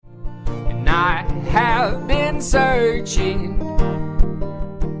I have been searching.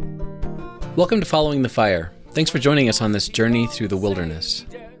 Welcome to Following the Fire. Thanks for joining us on this journey through the wilderness.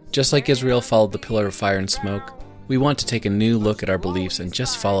 Just like Israel followed the pillar of fire and smoke, we want to take a new look at our beliefs and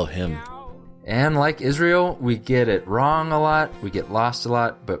just follow him. And like Israel, we get it wrong a lot, we get lost a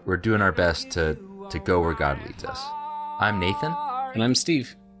lot, but we're doing our best to go where God leads us. I'm Nathan. And I'm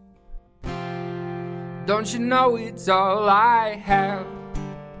Steve. Don't you know it's all I have?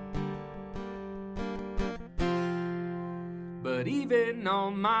 But even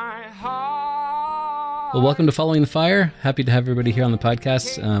on my heart. Well, welcome to Following the Fire. Happy to have everybody here on the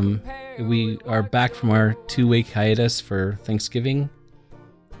podcast. We are back from our 2-week hiatus for Thanksgiving.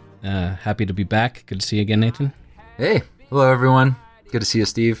 Happy to be back. Good to see you again, Nathan. Hey, hello everyone. Good to see you,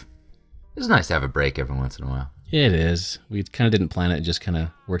 Steve. It's nice to have a break every once in a while. It is. We kind of didn't plan it. It just kind of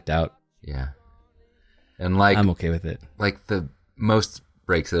worked out. Yeah. And like, I'm okay with it. Like the most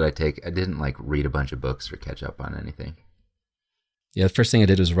breaks that I take, I didn't like read a bunch of books or catch up on anything. Yeah, the first thing I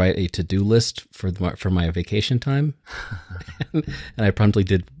did was write a to-do list for my vacation time. And I promptly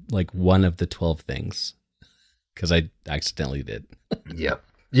did like one of the 12 things because I accidentally did. Yep.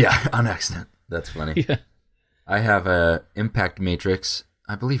 Yeah, on accident. That's funny. Yeah. I have a impact matrix.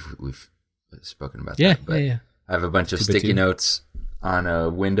 I believe we've spoken about that. But yeah. I have a bunch of sticky notes on a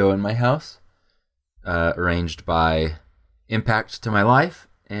window in my house, arranged by impact to my life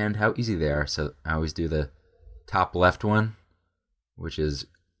and how easy they are. So I always do the top left one, which is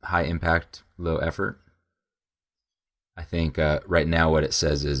high impact, low effort. I think right now what it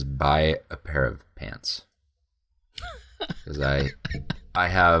says is buy a pair of pants. Because I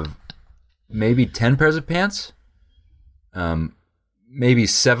have maybe 10 pairs of pants. Maybe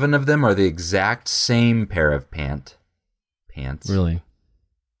 7 of them are the exact same pair of pants. Really?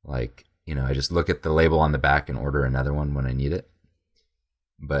 Like, you know, I just look at the label on the back and order another one when I need it.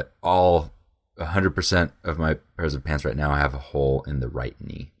 But all 100% of my pairs of pants right now have a hole in the right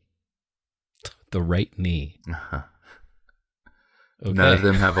knee. The right knee. Uh-huh. Okay. None of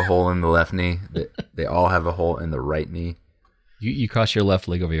them have a hole in the left knee. They all have a hole in the right knee. You cross your left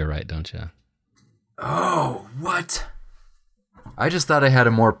leg over your right, don't you? Oh, what? I just thought I had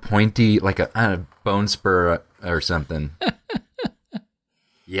a more pointy, like a bone spur or something.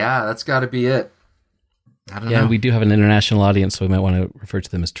 Yeah, that's got to be it. I don't know. Yeah, we do have an international audience, so we might want to refer to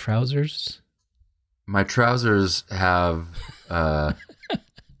them as trousers. My trousers have are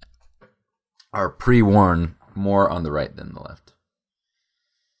pre-worn more on the right than the left.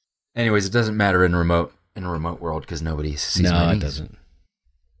 Anyways, it doesn't matter in a remote world because nobody sees my knees. No, it doesn't.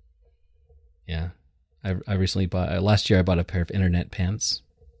 Yeah. I recently bought, last year I bought a pair of internet pants.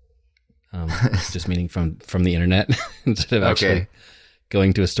 Just meaning from the internet instead of actually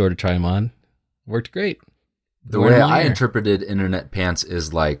going to a store to try them on. Worked great. The way I interpreted internet pants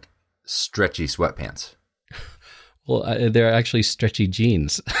is like stretchy sweatpants. Well, they're actually stretchy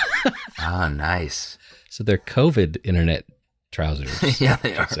jeans. Ah, nice. So they're COVID internet trousers. Yeah,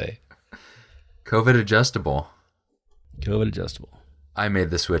 they are. Say. COVID adjustable. COVID adjustable. I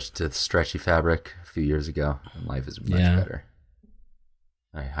made the switch to stretchy fabric a few years ago, and life is much better.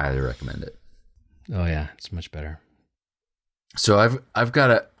 I highly recommend it. Oh yeah, it's much better. So I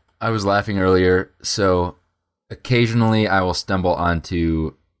was laughing earlier, so occasionally I will stumble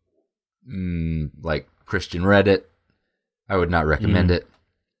onto like Christian Reddit. I would not recommend it,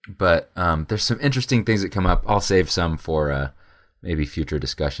 but there's some interesting things that come up. I'll save some for maybe future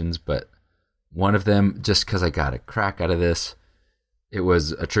discussions, but one of them, just because I got a crack out of this, it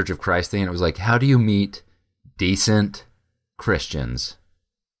was a Church of Christ thing, and it was like, how do you meet decent Christians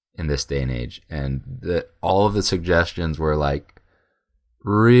in this day and age? And all of the suggestions were like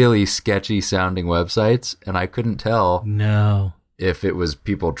really sketchy sounding websites, and I couldn't tell if it was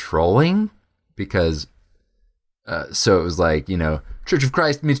people trolling, because so it was like, you know, Church of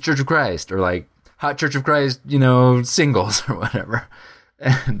Christ meets Church of Christ, or like Hot Church of Christ, you know, singles or whatever.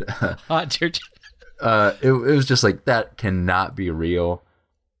 And Hot Church. It was just like, that cannot be real.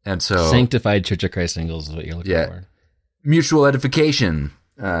 And so Sanctified Church of Christ singles is what you're looking for. Mutual edification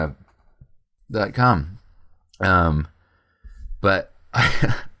 .com. But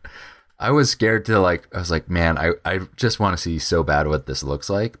I was scared to I was like, man, I just want to see so bad what this looks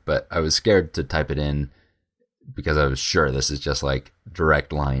like, but I was scared to type it in because I was sure this is just like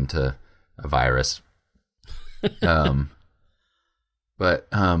direct line to a virus. But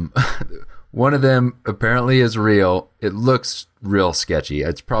one of them apparently is real. It looks real sketchy.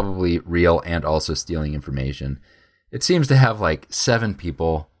 It's probably real and also stealing information. It seems to have like 7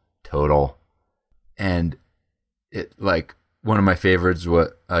 people total. And it like one of my favorites,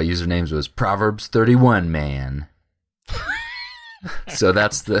 usernames was Proverbs 31 man. So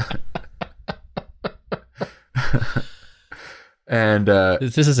that's the And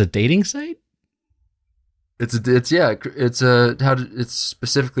This is a dating site? it's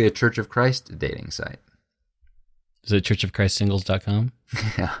specifically a Church of Christ dating site. Is it churchofchristSingles.com?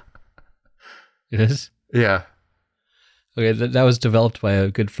 Yeah. It is? Yeah. Okay, that was developed by a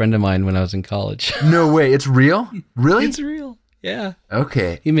good friend of mine when I was in college. No way. It's real? Really? It's real. Yeah.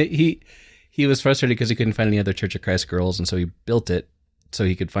 Okay. He was frustrated because he couldn't find any other Church of Christ girls, and so he built it so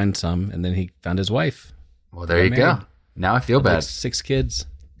he could find some, and then he found his wife. Well, there you go. Now I feel bad. Like 6 kids.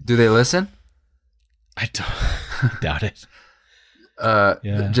 Do they listen? I doubt it.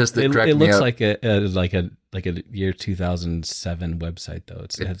 Yeah. Just that it correct me looks up. like a year 2007 website though.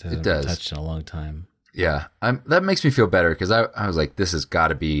 It hasn't does. been touched in a long time. Yeah, that makes me feel better because I was like, this has got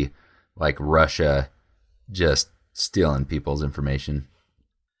to be like Russia just stealing people's information.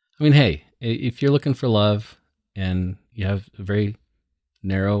 I mean, hey, if you're looking for love and you have a very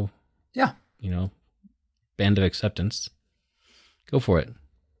narrow, Yeah, band of acceptance, go for it.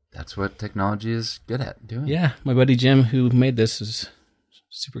 that's what technology is good at doing. Yeah, my buddy Jim, who made this, is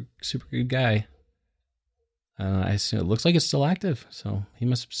super good guy. I assume it looks like it's still active, so he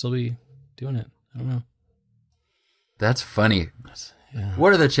must still be doing it. I don't know. That's funny. Yeah.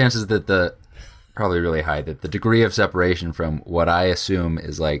 What are the chances that probably really high, that the degree of separation from what I assume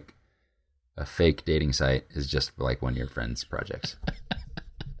is like a fake dating site is just like one of your friends' projects?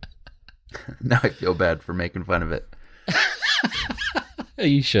 Now I feel bad for making fun of it.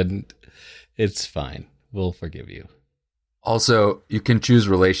 You shouldn't. It's fine. We'll forgive you. Also, you can choose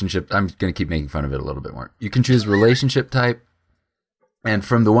relationship. I'm going to keep making fun of it a little bit more. You can choose relationship type. And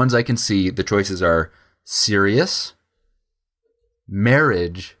from the ones I can see, the choices are serious,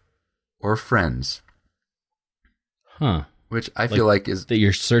 marriage, or friends. Huh. Which I feel like is... That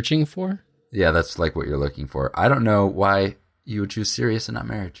you're searching for? Yeah, that's like what you're looking for. I don't know why you would choose serious and not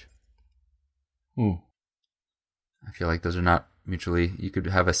marriage. I feel like those are not mutually... You could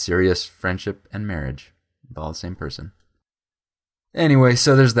have a serious friendship and marriage with all the same person. Anyway,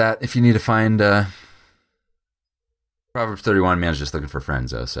 so there's that. If you need to find... Proverbs 31, man's just looking for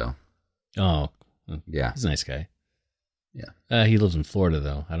friends, though, so... Oh. Yeah. He's a nice guy. Yeah. He lives in Florida,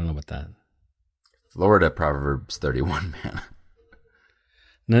 though. I don't know about that. Florida Proverbs 31,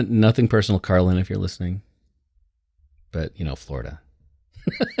 man. Nothing personal, Carlin, if you're listening. But, Florida.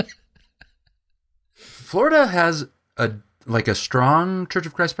 Florida has a strong Church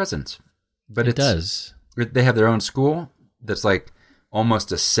of Christ presence. But it does. They have their own school that's like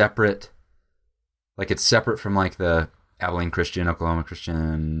almost a separate... Like it's separate from like the Abilene Christian, Oklahoma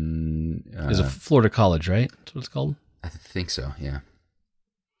Christian. It's a Florida college, right? That's what it's called? I think so, yeah.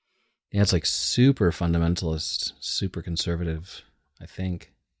 Yeah, it's like super fundamentalist, super conservative, I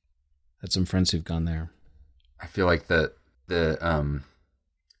think. Had some friends who've gone there. I feel like there's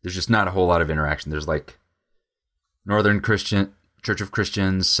just not a whole lot of interaction. There's like Northern Christian Church of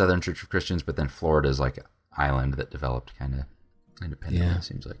Christians, Southern Church of Christians, but then Florida is like an island that developed kind of independently, it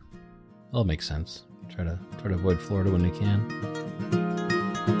seems like. Well, it makes sense. Try to avoid Florida when you can.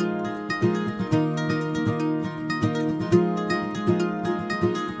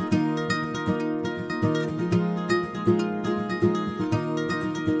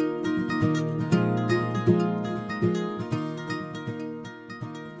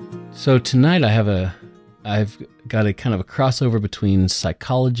 So tonight I've got a kind of a crossover between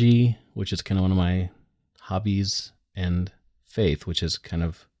psychology, which is kind of one of my hobbies, and faith, which is kind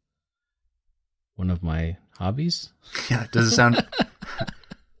of one of my hobbies. Yeah, does it sound...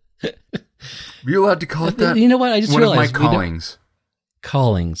 Are you allowed to call it that? You know what? I just realized one of my callings.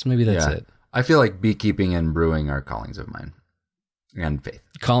 Callings. Maybe that's it. I feel like beekeeping and brewing are callings of mine, and faith.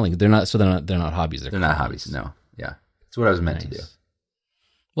 Calling. They're not hobbies. They're not hobbies. No. Yeah, it's what I was meant to do.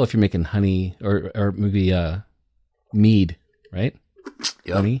 Well, if you're making honey or maybe mead, right?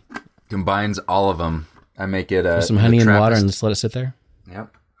 Yep. Honey combines all of them. I make it some honey and water and just let it sit there.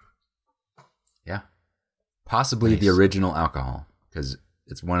 Yep. Yeah. Possibly the original alcohol, because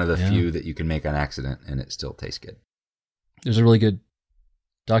it's one of the few that you can make on accident and it still tastes good. There's a really good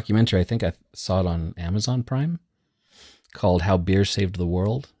documentary. I think I saw it on Amazon Prime called "How Beer Saved the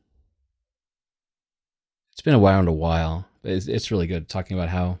World." It's been around a while. It's really good, talking about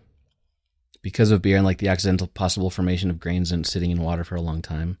how because of beer and like the accidental possible formation of grains and sitting in water for a long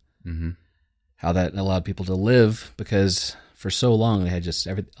time, how that allowed people to live, because for so long they had just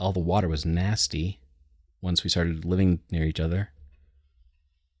all the water was nasty once we started living near each other.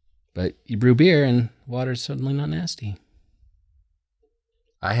 But you brew beer and water is suddenly not nasty.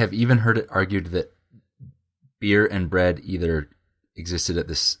 I have even heard it argued that beer and bread either existed at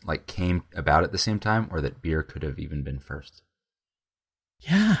this, like came about at the same time, or that beer could have even been first.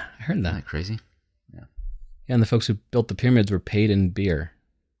 Yeah, I heard that. Isn't that crazy? Yeah. Yeah, and the folks who built the pyramids were paid in beer.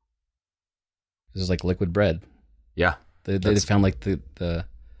 This is like liquid bread. Yeah. They found like the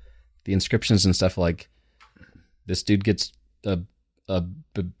inscriptions and stuff like, this dude gets a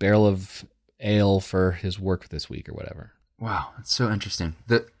barrel of ale for his work this week or whatever. Wow, that's so interesting.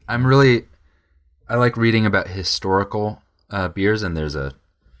 I like reading about historical beers, and there's a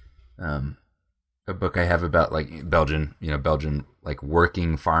book I have about like Belgian like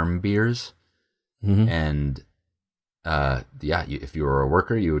working farm beers, and if you were a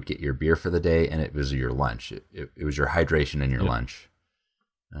worker, you would get your beer for the day, and it was your lunch. It was your hydration and your lunch,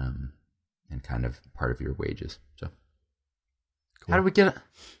 and kind of part of your wages. So, cool. How do we get it?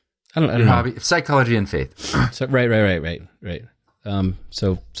 I don't know. Hobby, psychology and faith. So, right.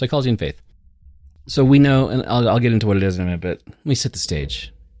 So psychology and faith. So we know, and I'll get into what it is in a minute, but let me set the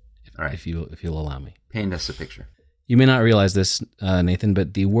stage. All right. If you'll allow me. Paint us a picture. You may not realize this, Nathan,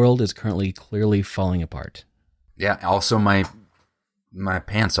 but the world is currently clearly falling apart. Yeah. Also, my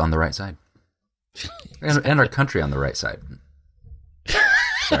pants on the right side, and our country on the right side.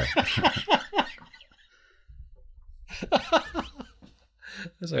 Sorry.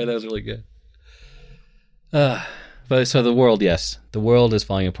 Sorry, that was really good. But so the world, yes, the world is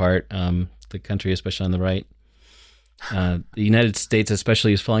falling apart. The country, especially on the right, the United States,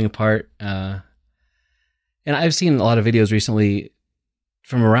 especially, is falling apart. And I've seen a lot of videos recently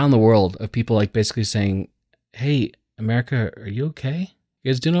from around the world of people like basically saying, "Hey, America, are you okay?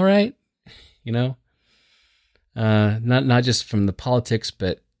 You guys doing all right?" You know, not just from the politics,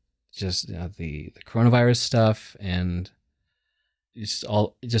 but just the coronavirus stuff and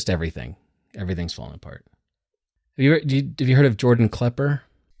just everything. Everything's falling apart. Have you heard of Jordan Klepper?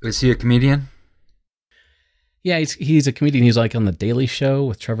 Is he a comedian? Yeah, he's a comedian. He's like on the Daily Show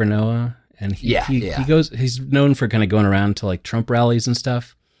with Trevor Noah, and he goes. He's known for kind of going around to like Trump rallies and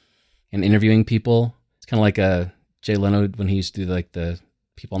stuff, and interviewing people. It's kind of like a Jay Leno when he used to do like the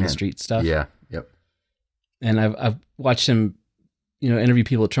people on the street stuff. Yeah, yep. And I've watched him, interview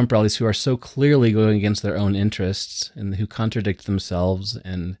people at Trump rallies who are so clearly going against their own interests and who contradict themselves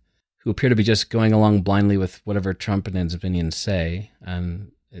and who appear to be just going along blindly with whatever Trump and his opinions say.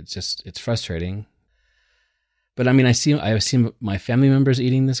 And it's frustrating. But I mean, I've seen my family members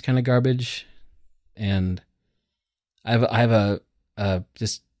eating this kind of garbage, and I have a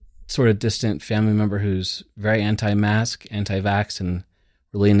just sort of distant family member who's very anti-mask, anti-vax, and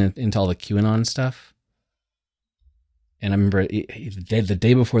really into all the QAnon stuff. And I remember the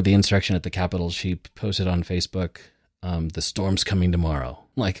day before the insurrection at the Capitol, she posted on Facebook, "The storm's coming tomorrow."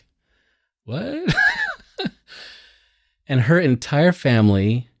 I'm like, what? And her entire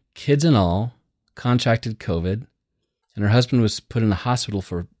family, kids and all, contracted COVID, and her husband was put in the hospital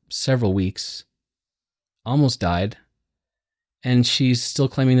for several weeks, almost died, and she's still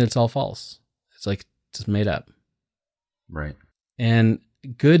claiming that it's all false. It's like just made up. Right. And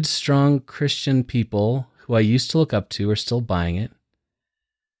good, strong Christian people who I used to look up to are still buying it,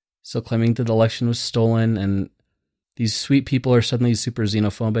 still claiming that the election was stolen, and these sweet people are suddenly super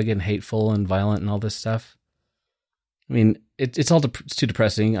xenophobic and hateful and violent and all this stuff. I mean, it's too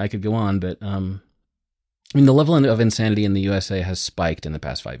depressing. I could go on, but the level of insanity in the USA has spiked in the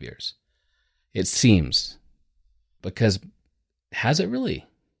past 5 years. It seems. Because has it really?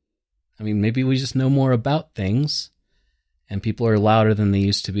 I mean, maybe we just know more about things and people are louder than they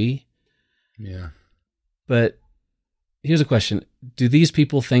used to be. Yeah. But here's a question. Do these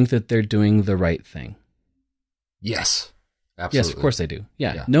people think that they're doing the right thing? Yes. Absolutely. Yes, of course they do.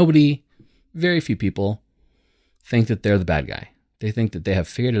 Yeah. Nobody, very few people think that they're the bad guy. They think that they have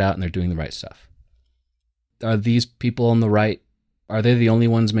figured it out and they're doing the right stuff. Are these people on the right, are they the only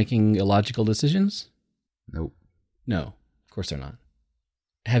ones making illogical decisions? Nope. No, of course they're not.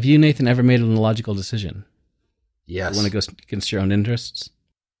 Have you, Nathan, ever made an illogical decision? Yes. When it goes against your own interests?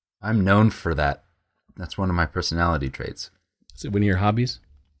 I'm known for that. That's one of my personality traits. Is it one of your hobbies?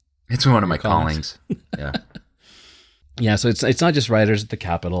 It's one of my callings. Yeah. Yeah, so it's not just writers at the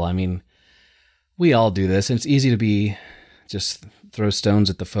Capitol. I mean, we all do this. And it's easy to just throw stones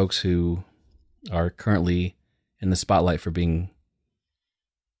at the folks who are currently in the spotlight for being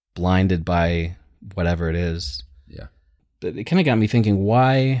blinded by whatever it is. Yeah. But it kind of got me thinking,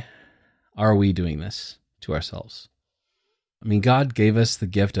 why are we doing this to ourselves? I mean, God gave us the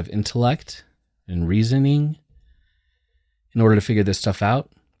gift of intellect and reasoning in order to figure this stuff out.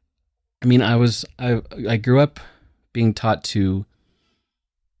 I mean, I grew up being taught to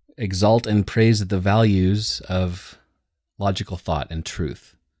exalt and praise the values of logical thought and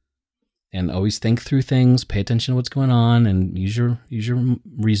truth, and always think through things, pay attention to what's going on, and use your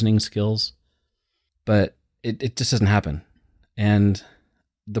reasoning skills. But it just doesn't happen. And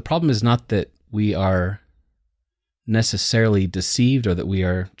the problem is not that we are necessarily deceived or that we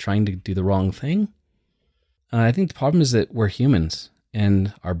are trying to do the wrong thing. I think the problem is that we're humans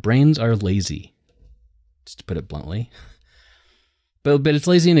and our brains are lazy, just to put it bluntly. But it's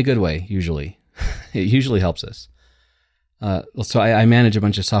lazy in a good way, usually. It usually helps us. So I manage a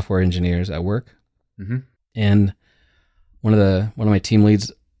bunch of software engineers at work. Mm-hmm. And one of my team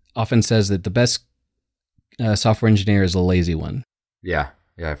leads often says that the best software engineer is a lazy one. Yeah,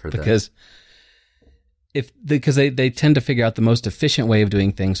 I've heard because they tend to figure out the most efficient way of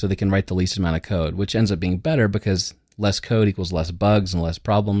doing things so they can write the least amount of code, which ends up being better because less code equals less bugs and less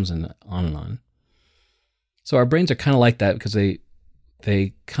problems and on and on. So our brains are kind of like that because they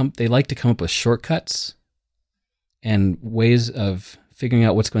like to come up with shortcuts and ways of figuring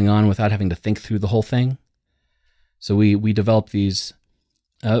out what's going on without having to think through the whole thing. So we develop these.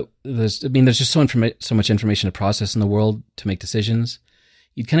 There's just so much information to process in the world to make decisions.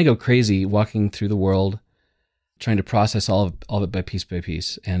 You'd kind of go crazy walking through the world, trying to process all of it by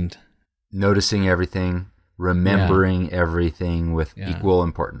piece, and noticing everything, remembering everything with equal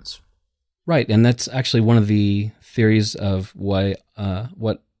importance. Right, and that's actually one of the theories of why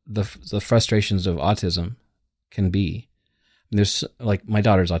what the frustrations of autism can be. There's like my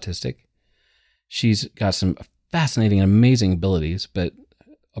daughter's autistic. She's got some fascinating and amazing abilities, but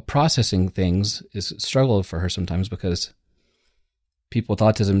processing things is a struggle for her sometimes because people with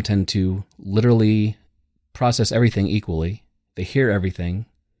autism tend to literally process everything equally. They hear everything,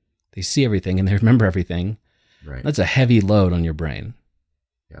 they see everything, and they remember everything. Right. That's a heavy load on your brain.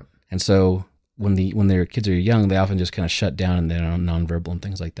 Yep. And so when their kids are young, they often just kind of shut down and they're nonverbal and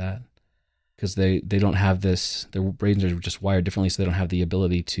things like that because they don't have this. Their brains are just wired differently, so they don't have the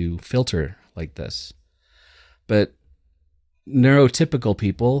ability to filter like this. But neurotypical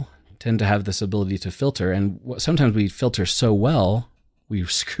people tend to have this ability to filter, and sometimes we filter so well we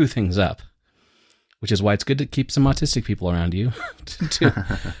screw things up, which is why it's good to keep some autistic people around you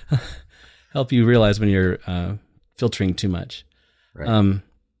to help you realize when you're filtering too much. Right.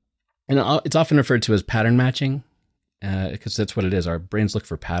 And it's often referred to as pattern matching because that's what it is. Our brains look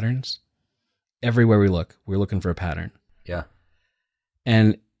for patterns. Everywhere we look, we're looking for a pattern. Yeah.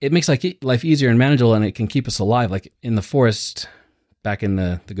 And it makes life easier and manageable, and it can keep us alive. Like in the forest, back in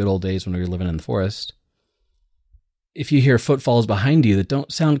the good old days when we were living in the forest, if you hear footfalls behind you that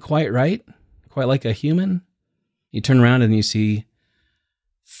don't sound quite right, quite like a human, you turn around and you see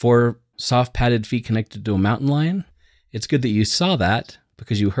 4 soft padded feet connected to a mountain lion. It's good that you saw that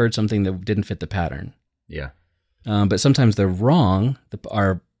because you heard something that didn't fit the pattern. Yeah. But sometimes they're wrong.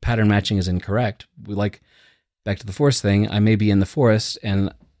 Our pattern matching is incorrect. Back to the forest thing, I may be in the forest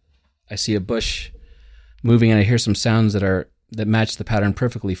and I see a bush moving and I hear some sounds that match the pattern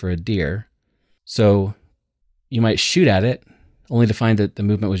perfectly for a deer. So you might shoot at it only to find that the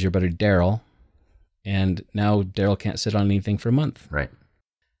movement was your buddy Daryl. And now Daryl can't sit on anything for a month. Right.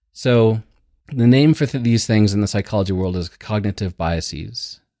 So the name for these things in the psychology world is cognitive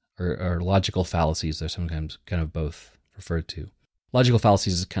biases or logical fallacies. They're sometimes kind of both referred to. Logical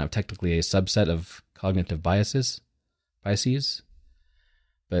fallacies is kind of technically a subset of cognitive biases,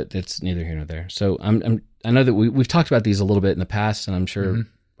 but it's neither here nor there. So I know that we've talked about these a little bit in the past, and I'm sure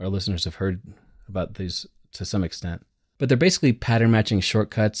our listeners have heard about these to some extent. But they're basically pattern matching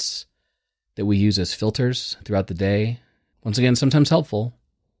shortcuts that we use as filters throughout the day. Once again, sometimes helpful,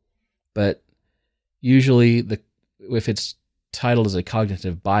 but usually if it's titled as a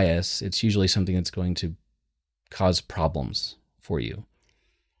cognitive bias, it's usually something that's going to cause problems for you,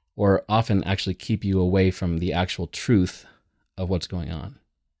 or often actually keep you away from the actual truth of what's going on.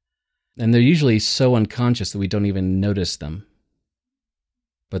 And they're usually so unconscious that we don't even notice them,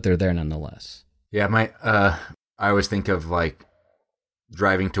 but they're there nonetheless. Yeah, I always think of like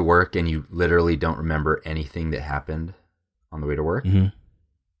driving to work and you literally don't remember anything that happened on the way to work. Mm-hmm.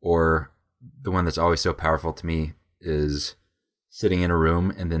 Or the one that's always so powerful to me is sitting in a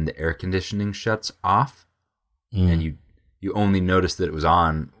room and then the air conditioning shuts off and you only notice that it was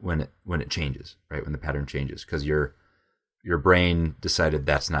on when it changes, right? When the pattern changes, because your brain decided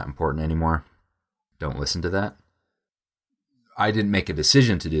that's not important anymore. Don't listen to that. I didn't make a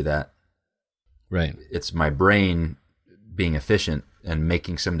decision to do that. Right. It's my brain being efficient and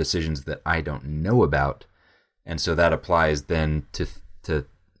making some decisions that I don't know about. And so that applies then to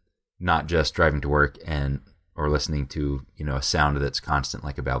not just driving to work or listening to, a sound that's constant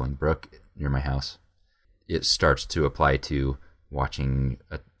like a babbling brook near my house. It starts to apply to watching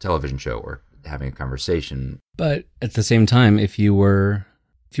a television show or having a conversation. But at the same time, if you were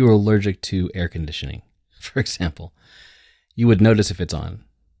allergic to air conditioning, for example, you would notice if it's on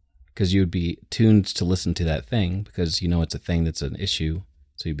because you would be tuned to listen to that thing because it's a thing that's an issue.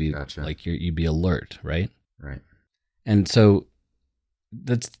 So you'd be Gotcha. you'd be alert, right? Right. And so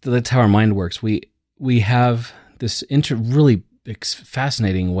that's how our mind works. We have this really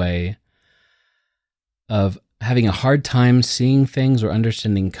fascinating way of having a hard time seeing things or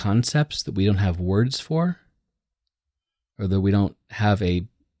understanding concepts that we don't have words for, or that we don't have a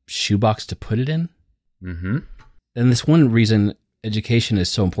shoebox to put it in. Mm-hmm. And this one reason education is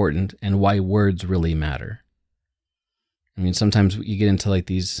so important and why words really matter. I mean, sometimes you get into like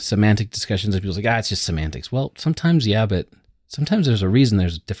these semantic discussions and people's like, it's just semantics. Well, sometimes, yeah, but sometimes there's a reason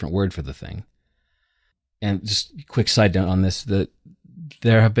there's a different word for the thing. And just a quick side note on this, that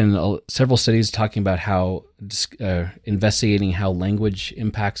there have been several studies talking about how investigating how language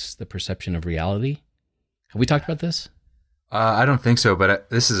impacts the perception of reality. Have we talked about this? I don't think so, but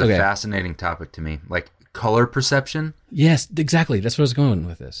this is a fascinating topic to me. Like color perception? Yes, exactly. That's what I was going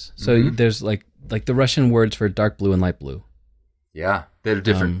with this. So there's like the Russian words for dark blue and light blue. Yeah, they're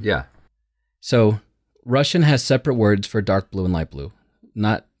different. Yeah. So Russian has separate words for dark blue and light blue.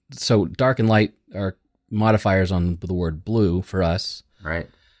 Not so dark and light are modifiers on the word blue for us. Right.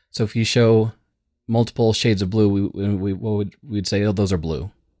 So if you show multiple shades of blue, we'd say, oh, those are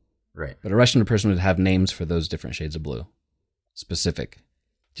blue. Right. But a Russian person would have names for those different shades of blue, specific,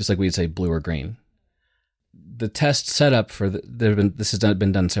 just like we'd say blue or green. The test setup for this has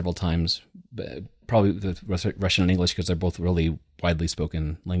been done several times, probably the Russian and English because they're both really widely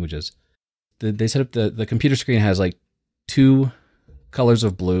spoken languages. They set up the computer screen has like 2 colors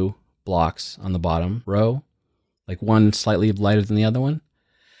of blue blocks on the bottom row, like one slightly lighter than the other one,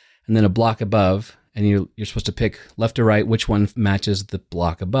 and then a block above, and you're supposed to pick left or right which one matches the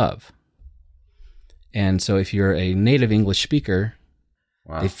block above. And so if you're a native English speaker,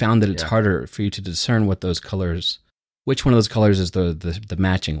 they found that it's harder for you to discern what those colors, which one of those colors is the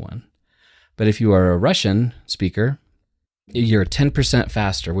matching one. But if you are a Russian speaker, you're 10%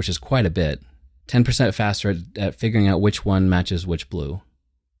 faster, which is quite a bit, 10% faster at figuring out which one matches which blue,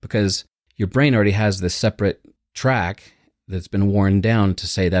 because your brain already has this separate track that's been worn down to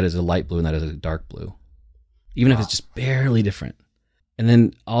say that is a light blue and that is a dark blue, even if it's just barely different. And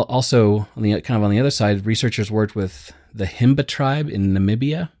then also on the other side, researchers worked with the Himba tribe in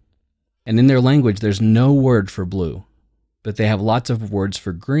Namibia, and in their language, there's no word for blue, but they have lots of words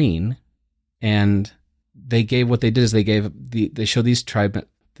for green. And they showed these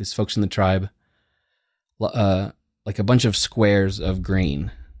folks in the tribe, like a bunch of squares of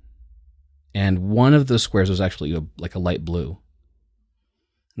green. And one of those squares was actually like a light blue.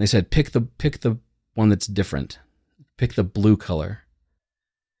 And they said, pick the one that's different. Pick the blue color.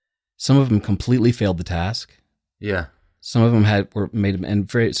 Some of them completely failed the task. Yeah. Some of them were made, and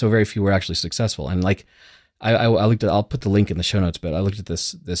very few were actually successful. And like, I looked at, I'll put the link in the show notes, but I looked at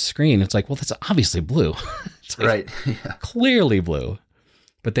this screen. It's like, well, that's obviously blue. It's like, right. Yeah. Clearly blue,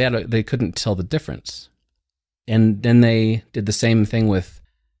 but they couldn't tell the difference. And then they did the same thing with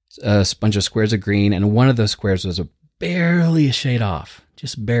a bunch of squares of green, and one of those squares was barely a shade off,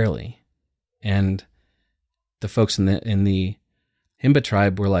 just barely. And the folks in the Himba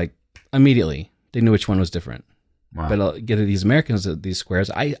tribe were like, immediately they knew which one was different. Wow. But I'll get these Americans at these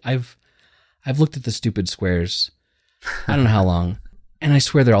squares. I've looked at the stupid squares, I don't know how long, and I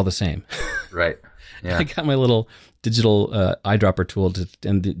swear they're all the same. Right. Yeah. I got my little digital eyedropper tool,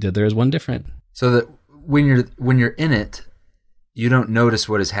 and there's one different. So that when you're in it, you don't notice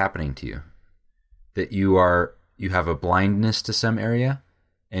what is happening to you. That you have a blindness to some area,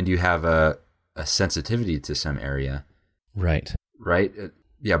 and you have a sensitivity to some area. Right. Right.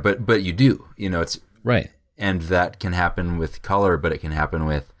 Yeah, but you do. It's right. And that can happen with color, but it can happen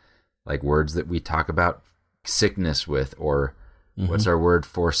with like words that we talk about sickness with, or what's our word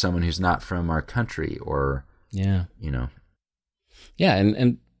for someone who's not from our country, or yeah.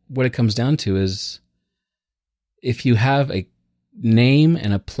 And what it comes down to is if you have a name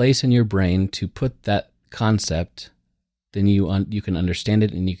and a place in your brain to put that concept, then you can understand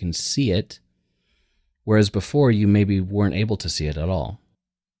it and you can see it, whereas before you maybe weren't able to see it at all.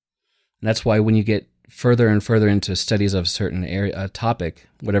 And that's why when you get further and further into studies of a certain area, topic,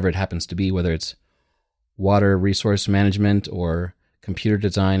 whatever it happens to be, whether it's water resource management or computer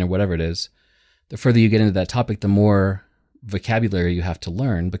design or whatever it is, the further you get into that topic, the more vocabulary you have to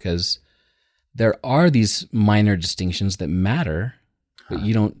learn, because there are these minor distinctions that matter, but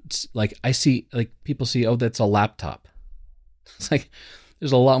you don't, like, I see, like, people see, oh, that's a laptop. It's like,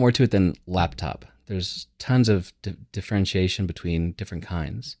 there's a lot more to it than laptop. There's tons of differentiation between different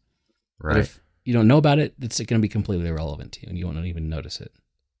kinds. Right. But if you don't know about it, it's going to be completely irrelevant to you, and you won't even notice it.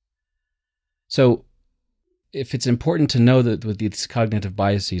 So if it's important to know that what these cognitive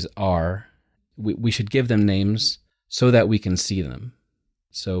biases are, we should give them names so that we can see them.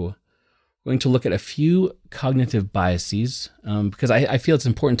 So going to look at a few cognitive biases because I feel it's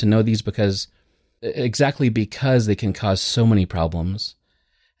important to know these because they can cause so many problems.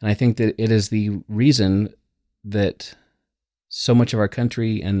 And I think that it is the reason that so much of our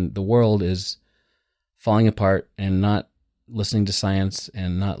country and the world is falling apart and not listening to science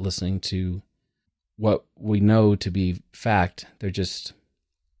and not listening to what we know to be fact. They're just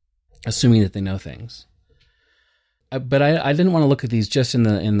assuming that they know things. But I didn't want to look at these just in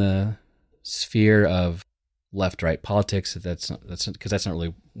the sphere of left-right politics. That's because that's not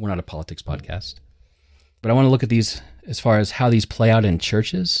really, we're not a politics podcast. But I want to look at these as far as how these play out in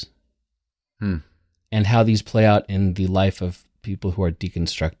churches and how these play out in the life of people who are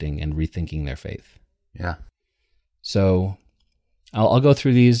deconstructing and rethinking their faith. Yeah. So I'll go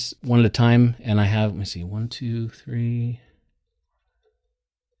through these one at a time, and I have, let me see, 1, 2, 3.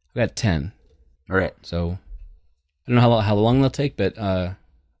 I've got 10. All right. So I don't know how long they'll take, but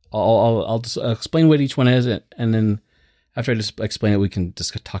I'll just explain what each one is, and then after I just explain it, we can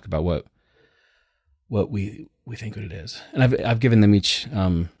just talk about what we think what it is. And I've given them each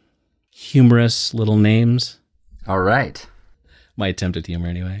humorous little names. All right. My attempt at humor,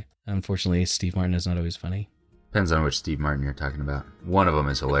 anyway. Unfortunately, Steve Martin is not always funny. Depends on which Steve Martin you're talking about. One of them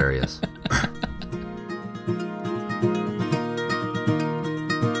is hilarious.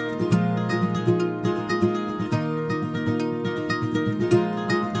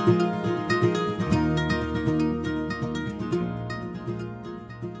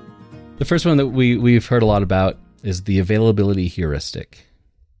 The first one that we've heard a lot about is the availability heuristic.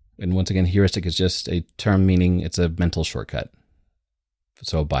 And once again, heuristic is just a term meaning it's a mental shortcut.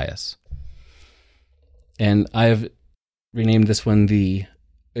 So a bias. And I've renamed this one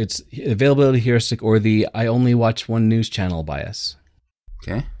it's availability heuristic or the I only watch one news channel bias.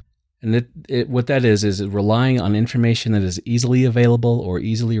 Okay. And what that is relying on information that is easily available or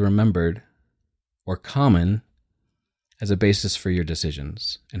easily remembered or common as a basis for your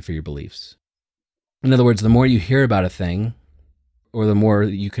decisions and for your beliefs. In other words, the more you hear about a thing, or the more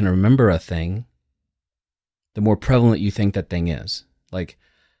you can remember a thing, the more prevalent you think that thing is. Like,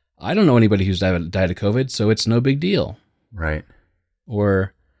 I don't know anybody who's died of COVID, so it's no big deal. Right.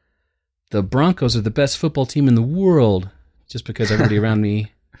 Or the Broncos are the best football team in the world, just because everybody around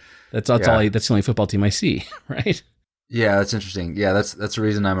me, that's the only football team I see, right? Yeah, that's interesting. Yeah, that's the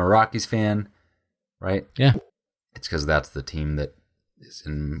reason I'm a Rockies fan, right? Yeah. It's because that's the team that is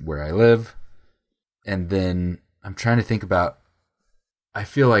in where I live. And then I'm trying to think about, I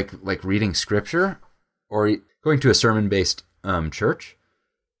feel like reading scripture or going to a sermon-based church,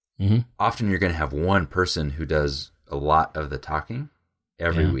 often you're going to have one person who does a lot of the talking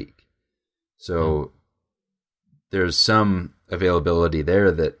every week. So there's some availability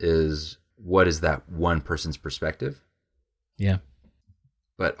there that is, what is that one person's perspective? Yeah.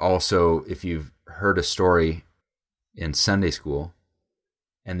 But also, if you've heard a story in Sunday school,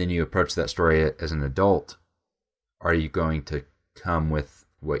 and then you approach that story as an adult, are you going to come with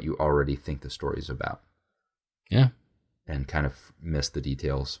what you already think the story is about? Yeah. And kind of miss the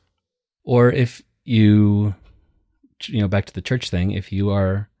details. Or if you back to the church thing, if you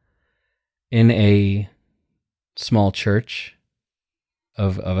are in a small church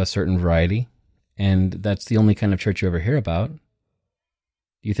of a certain variety, and that's the only kind of church you ever hear about,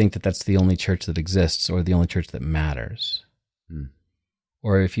 you think that that's the only church that exists or the only church that matters.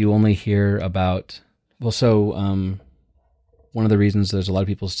 Or if you only hear about, one of the reasons there's a lot of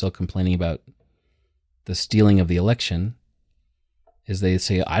people still complaining about the stealing of the election is they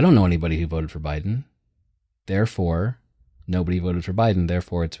say, I don't know anybody who voted for Biden. Therefore, nobody voted for Biden.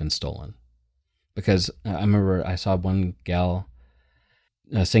 Therefore, it's been stolen. Because I remember I saw one gal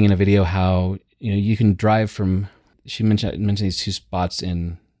saying in a video how you can drive from. She mentioned these two spots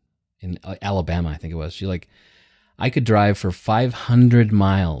in Alabama, I think it was. She's like, I could drive for 500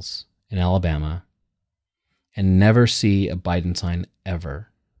 miles in Alabama and never see a Biden sign ever.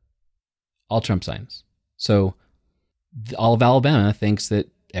 All Trump signs. So all of Alabama thinks that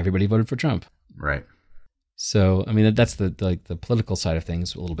everybody voted for Trump. Right. So, I mean, that's the political side of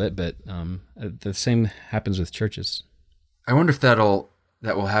things a little bit, but the same happens with churches. I wonder if that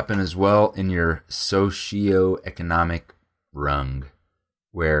will happen as well in your socioeconomic rung,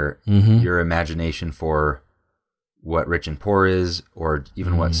 where your imagination for what rich and poor is, or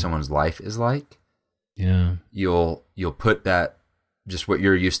even what someone's life is like. Yeah. You'll put that, just what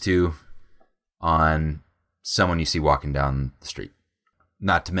you're used to, on someone you see walking down the street.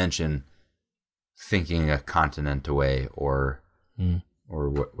 Not to mention thinking a continent away or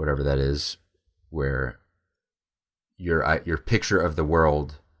whatever that is, where your picture of the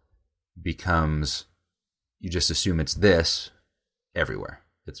world becomes, you just assume it's this everywhere.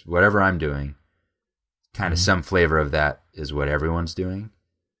 It's whatever I'm doing. Kind of some flavor of that is what everyone's doing.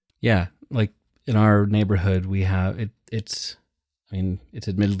 Yeah, like in our neighborhood, we have it's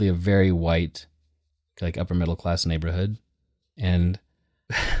admittedly a very white, like upper middle class neighborhood, and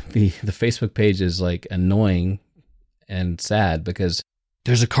the Facebook page is like annoying and sad because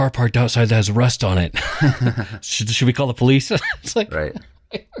there's a car parked outside that has rust on it. should we call the police? It's like, right.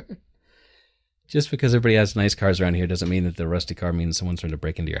 Just because everybody has nice cars around here doesn't mean that the rusty car means someone's trying to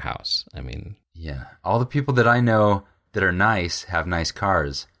break into your house. I mean, yeah, all the people that I know that are nice have nice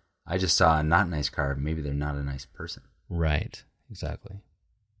cars. I just saw a not nice car. Maybe they're not a nice person. Right. Exactly.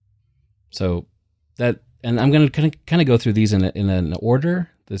 So that, and I'm going to kind of go through these in an order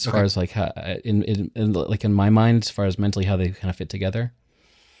as far as like how in my mind, as far as mentally how they kind of fit together.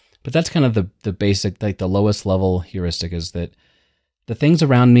 But that's kind of the basic, like the lowest level heuristic is that the things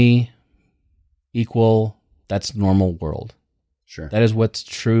around me equal that's normal world. Sure. That is what's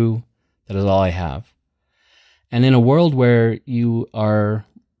true. That is all I have. And in a world where you are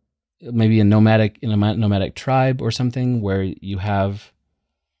maybe in a nomadic tribe or something where you have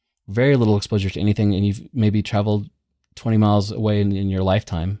very little exposure to anything and you've maybe traveled 20 miles away in your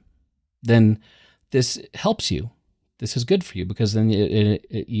lifetime, then this helps you. This is good for you because then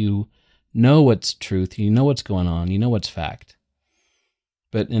you know what's truth, you know what's going on, you know what's fact.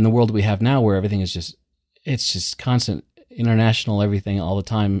 But in the world we have now where everything is it's just constant international everything all the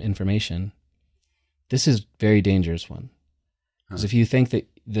time information, this is a very dangerous one. Because if you think that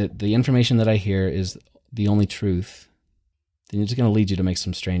the information that I hear is the only truth, then it's going to lead you to make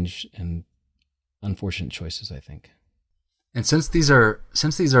some strange and unfortunate choices, I think. And since these are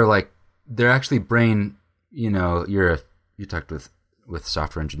like, they're actually brain, you talked with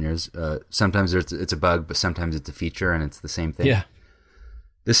software engineers. Sometimes it's a bug, but sometimes it's a feature, and it's the same thing. Yeah.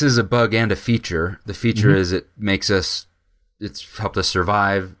 This is a bug and a feature. The feature is it's helped us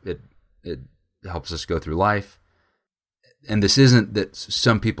survive. It helps us go through life. And this isn't that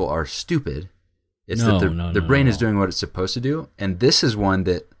some people are stupid. It's that their brain is doing what it's supposed to do. And this is one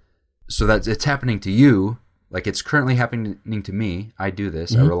that it's happening to you. Like it's currently happening to me. I do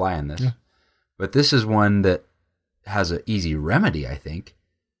this. I rely on this. Yeah. But this is one that has an easy remedy, I think,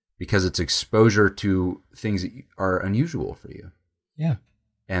 because it's exposure to things that are unusual for you. Yeah.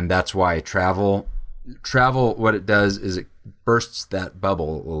 And that's why travel, what it does is it bursts that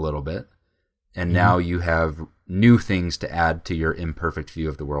bubble a little bit. And now you have new things to add to your imperfect view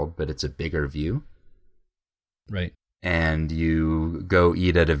of the world, but it's a bigger view. Right. And you go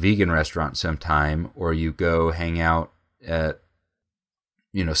eat at a vegan restaurant sometime, or you go hang out at,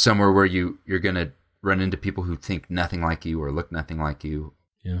 somewhere where you're going to run into people who think nothing like you or look nothing like you.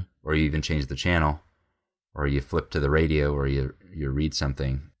 Yeah. Or you even change the channel, or you flip to the radio, or you read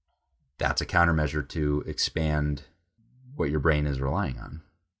something. That's a countermeasure to expand what your brain is relying on.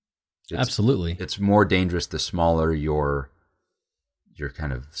 Absolutely. It's more dangerous the smaller your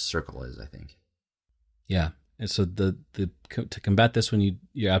kind of circle is, I think. Yeah. And so to combat this one,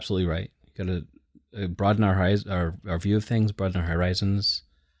 you're absolutely right. You got to broaden our view of things, broaden our horizons,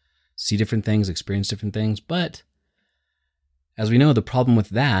 see different things, experience different things. But as we know, the problem with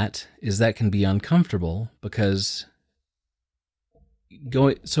that is that can be uncomfortable because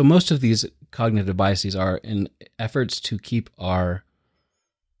so most of these cognitive biases are in efforts to keep our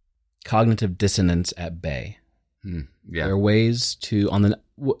cognitive dissonance at bay. Yeah. There are ways to on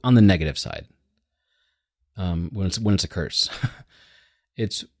the negative side. When it's a curse,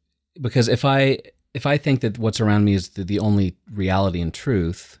 it's because if I think that what's around me is the only reality and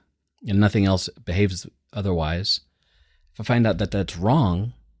truth, and nothing else behaves otherwise, if I find out that that's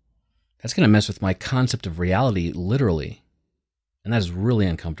wrong, that's going to mess with my concept of reality literally, and that is really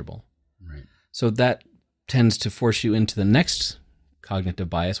uncomfortable. Right. So that tends to force you into the next cognitive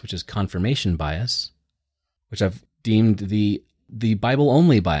bias, which is confirmation bias, which I've deemed the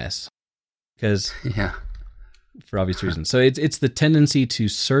Bible-only bias, because for obvious reasons. So it's the tendency to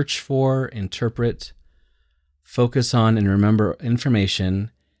search for, interpret, focus on, and remember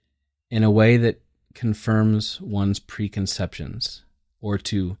information in a way that confirms one's preconceptions, or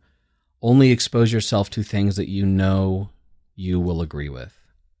to only expose yourself to things that you know you will agree with,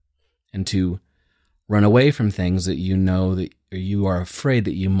 and to run away from things that you know that or you are afraid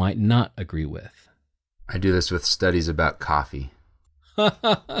that you might not agree with. I do this with studies about coffee.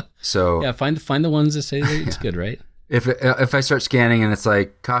 So yeah, find the ones that say that it's good, right? If I start scanning and it's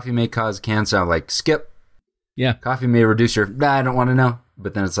like coffee may cause cancer, I'm like skip. Yeah, coffee may reduce your. I don't want to know.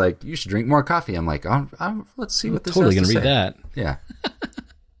 But then it's like you should drink more coffee. I'm like, let's see what this. Totally has gonna read say. that. Yeah.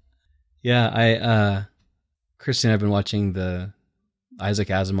 Yeah, Christy and I've been watching the Isaac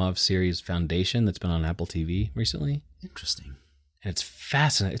Asimov series Foundation that's been on Apple TV recently. Interesting. And it's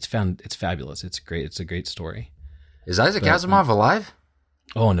fascinating. It's fabulous. It's great. It's a great story. Is Isaac Asimov alive?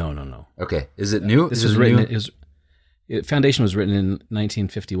 Oh, no. Okay. Is it new? This was written, Foundation was written in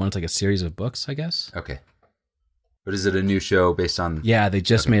 1951. It's like a series of books, I guess. Okay. But is it a new show based on... Yeah, they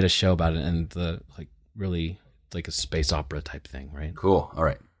just made a show about it, and really like a space opera type thing, right? Cool. All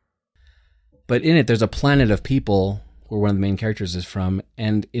right. But in it, there's a planet of people where one of the main characters is from,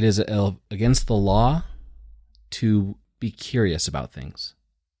 and it is against the law to be curious about things.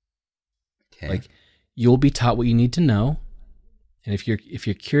 Okay. Like, you'll be taught what you need to know, and if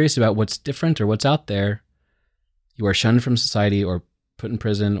you're curious about what's different or what's out there, you are shunned from society or put in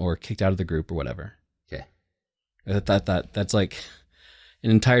prison or kicked out of the group or whatever. Okay. That's like an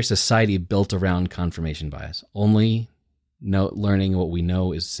entire society built around confirmation bias. Only learning what we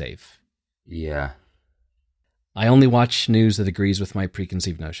know is safe. Yeah. I only watch news that agrees with my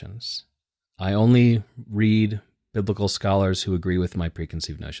preconceived notions. I only read biblical scholars who agree with my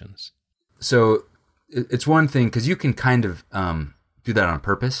preconceived notions. So it's one thing, because you can kind of do that on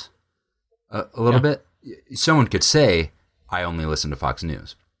purpose a little bit. Someone could say, I only listen to Fox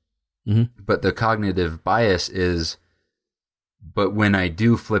News. Mm-hmm. But the cognitive bias is, but when I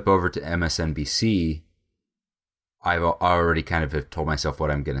do flip over to MSNBC, I've already kind of have told myself what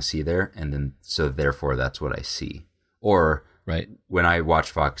I'm going to see there, and then so therefore that's what I see. Or right. When I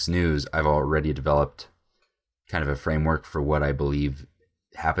watch Fox News, I've already developed kind of a framework for what I believe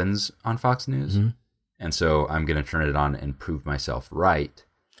happens on Fox News. Mm-hmm. And so I'm going to turn it on and prove myself right.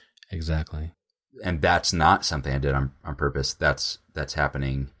 Exactly. And that's not something I did on purpose. That's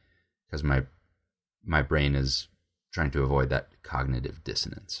happening because my brain is trying to avoid that cognitive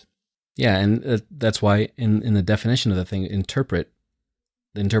dissonance. Yeah, and that's why in the definition of the thing, the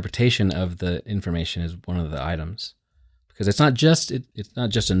interpretation of the information is one of the items, because it's not just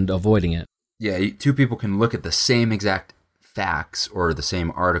avoiding it. Yeah, two people can look at the same exact facts or the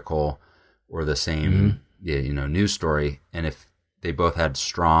same article or the same news story, and if they both had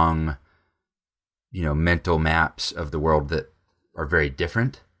strong mental maps of the world that are very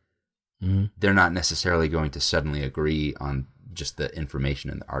different, they're not necessarily going to suddenly agree on just the information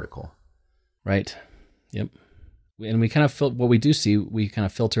in the article. Right. Yep. And we kind of what we do see, we kind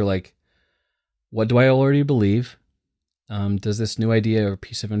of filter like, what do I already believe? Does this new idea or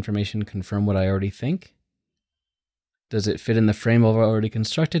piece of information confirm what I already think? Does it fit in the frame of what I already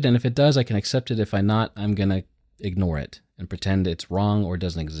constructed? And if it does, I can accept it. If I not, I'm going to ignore it and pretend it's wrong or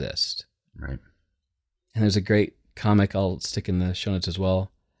doesn't exist. Right. And there's a great comic I'll stick in the show notes as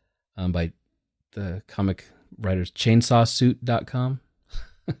well, by the comic writers, chainsawsuit.com.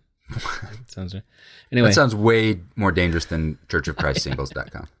 Sounds right. Anyway, that sounds way more dangerous than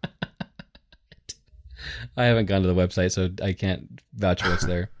churchofchristSingles.com. I haven't gone to the website, so I can't vouch for what's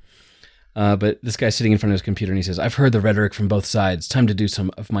there. But this guy's sitting in front of his computer and he says, I've heard the rhetoric from both sides. Time to do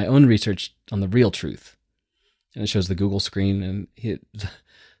some of my own research on the real truth. And it shows the Google screen, and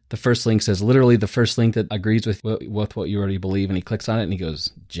the first link says literally the first link that agrees with what you already believe. And he clicks on it and he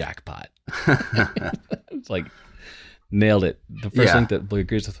goes, jackpot. It's like, nailed it. The first link that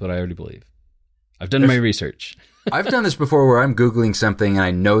agrees with what I already believe. I've done my research. I've done this before where I'm Googling something and I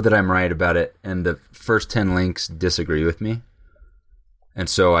know that I'm right about it, and the first 10 links disagree with me. And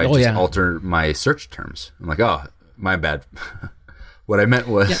so I alter my search terms. I'm like, oh, my bad. What I meant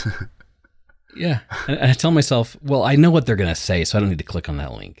was... Yeah. And I tell myself, well, I know what they're going to say, so I don't need to click on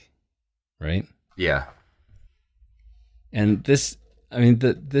that link. Right? Yeah. And this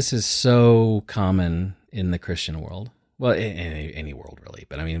is so common in the Christian world. Well, in any world, really.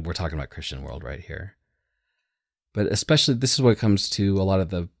 But I mean, we're talking about Christian world right here. But especially, this is what comes to a lot of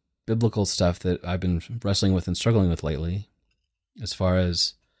the biblical stuff that I've been wrestling with and struggling with lately. As far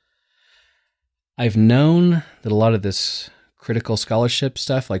as I've known that a lot of this critical scholarship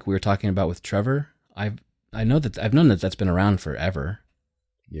stuff, like we were talking about with Trevor, I've known that that's been around forever.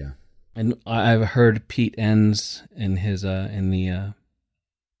 Yeah. And I've heard Pete Enns in his in the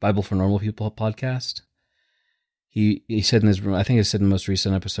Bible for Normal People podcast. He said in his, I think he said in the most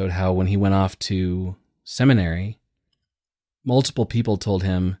recent episode, how when he went off to seminary, multiple people told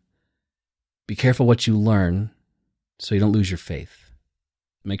him, be careful what you learn so you don't lose your faith.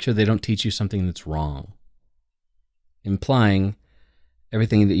 Make sure they don't teach you something that's wrong. Implying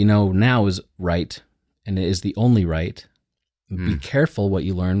everything that you know now is right and it is the only right. Be careful what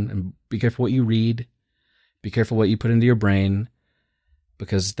you learn, and be careful what you read. Be careful what you put into your brain,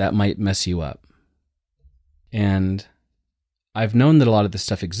 because that might mess you up. And I've known that a lot of this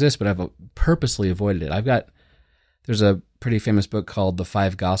stuff exists, but I've purposely avoided it. There's a pretty famous book called The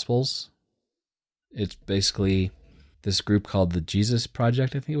Five Gospels. It's basically this group called the Jesus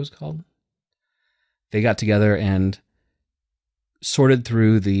Project, I think it was called. They got together and sorted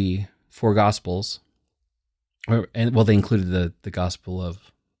through the four Gospels, they included the Gospel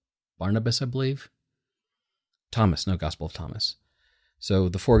of Barnabas, I believe. Gospel of Thomas. So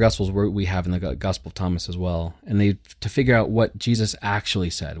the four Gospels we have in the Gospel of Thomas as well, and to figure out what Jesus actually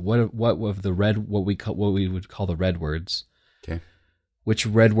said, what we would call the red words. Okay. Which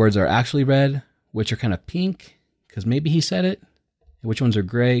red words are actually red, which are kind of pink because maybe he said it, and which ones are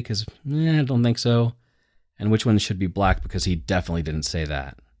gray because I don't think so, and which ones should be black because he definitely didn't say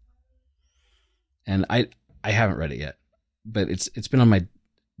that. And I haven't read it yet, but it's been on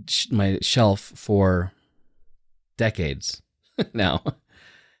my shelf for decades now,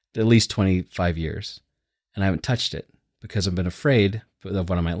 at least 25 years, and I haven't touched it because I've been afraid of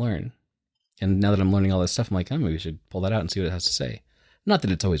what I might learn. And now that I'm learning all this stuff, I'm like, maybe we should pull that out and see what it has to say. Not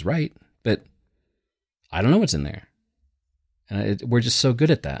that it's always right, but I don't know what's in there. And we're just so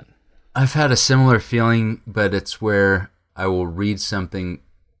good at that. I've had a similar feeling, but it's where I will read something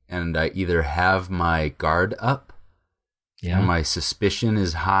and I either have my guard up and my suspicion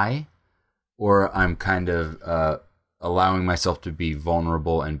is high, or I'm kind of allowing myself to be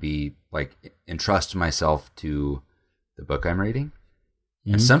vulnerable and be like, entrust myself to the book I'm reading.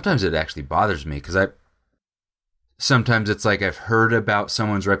 Mm-hmm. And sometimes it actually bothers me because sometimes it's like I've heard about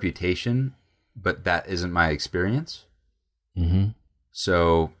someone's reputation, but that isn't my experience. Mm-hmm.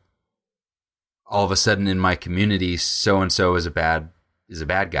 So all of a sudden in my community, so-and-so is a bad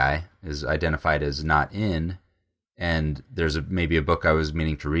guy, is identified as not in, and there's maybe a book I was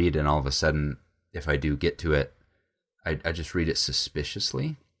meaning to read, and all of a sudden, if I do get to it, I just read it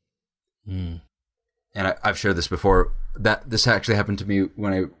suspiciously. Mm. And I've shared this before, that this actually happened to me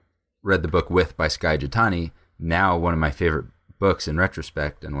when I read the book With by Skye Jethani, now one of my favorite books in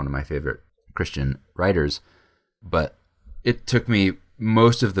retrospect and one of my favorite Christian writers. But it took me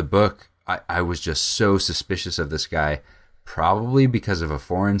most of the book, I was just so suspicious of this guy, probably because of a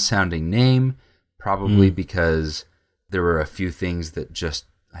foreign-sounding name, probably because there were a few things that just,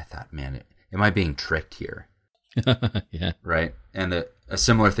 I thought, man, am I being tricked here? Yeah. Right? And a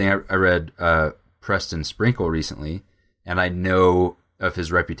similar thing, I read Preston Sprinkle recently, and I know of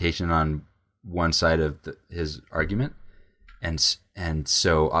his reputation on one side of his argument, and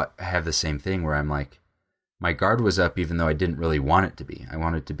so I have the same thing where I'm like, my guard was up even though I didn't really want it to be. I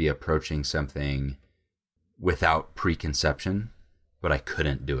wanted to be approaching something without preconception, but I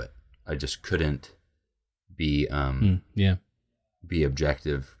couldn't do it. I just couldn't be be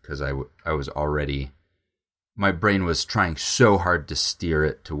objective because I was already, my brain was trying so hard to steer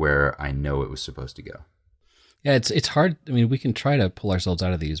it to where I know it was supposed to go. Yeah, it's hard. I mean, we can try to pull ourselves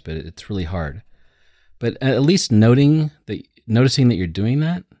out of these, but it's really hard. But at least noticing that you're doing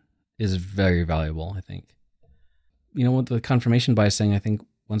that is very valuable, I think. You know, with the confirmation bias thing, I think,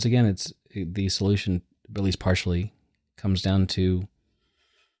 once again, it's the solution, at least partially, comes down to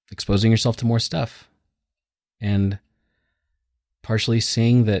exposing yourself to more stuff. And partially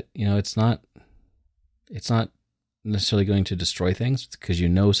seeing that, you know, it's not necessarily going to destroy things because you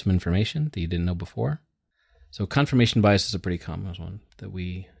know some information that you didn't know before. So confirmation bias is a pretty common one that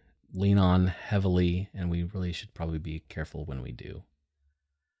we lean on heavily, and we really should probably be careful when we do.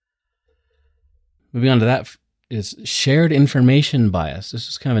 Moving on to that is shared information bias. This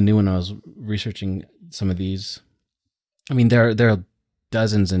is kind of a new one. I was researching some of these. I mean, there are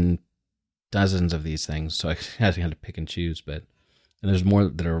dozens and dozens of these things, so I had to pick and choose, and there's more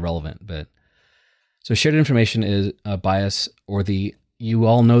that are relevant. But so shared information is a bias, or the you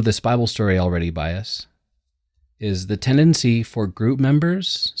all know this Bible story already bias, is the tendency for group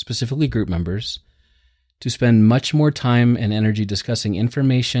members, specifically group members, to spend much more time and energy discussing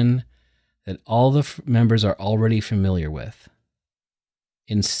information that all the members are already familiar with,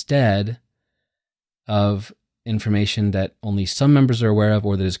 instead of information that only some members are aware of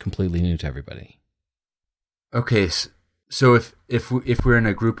or that is completely new to everybody. Okay, so if we're in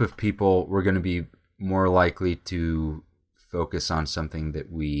a group of people, we're going to be more likely to focus on something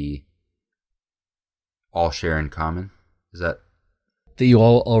that we all share in common? Is that you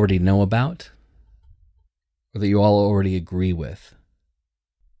all already know about, or that you all already agree with?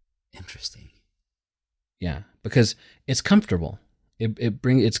 Interesting. Yeah, because it's comfortable.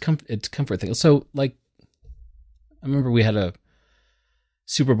 It's comfort thing. So, like, I remember we had a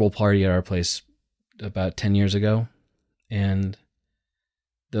Super Bowl party at our place about 10 years ago, and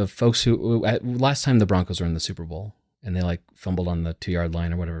the folks who last time the Broncos were in the Super Bowl, and they like fumbled on the 2-yard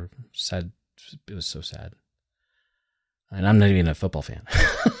line or whatever. Sad. It was so sad. And I'm not even a football fan.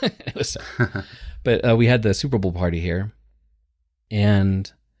 It was sad. But we had the Super Bowl party here,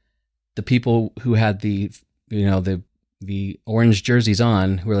 and the people who had the orange jerseys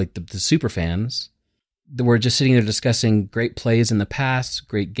on, who were like the super fans, we're just sitting there discussing great plays in the past,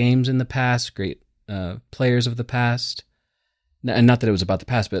 great games in the past, great players of the past. And not that it was about the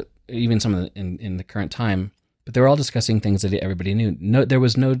past, but even some of the, in the current time. But they were all discussing things that everybody knew. No, there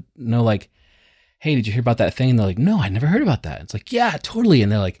was no like, hey, did you hear about that thing? And they're like, no, I never heard about that. It's like, yeah, totally.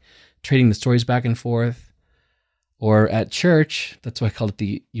 And they're like trading the stories back and forth. Or at church, that's why I called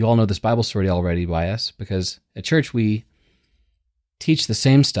it you all know this Bible story already by us, because at church we teach the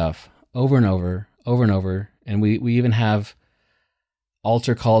same stuff over and over, over and over. And we even have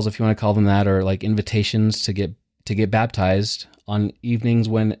altar calls, if you want to call them that, or like invitations to get baptized on evenings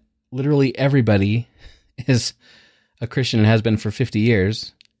when literally everybody is a Christian and has been for 50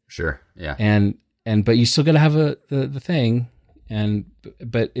 years. Sure. Yeah. But you still got to have the thing.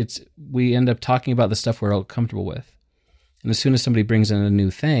 But we end up talking about the stuff we're all comfortable with. And as soon as somebody brings in a new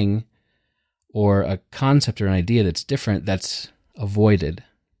thing or a concept or an idea that's different, that's avoided.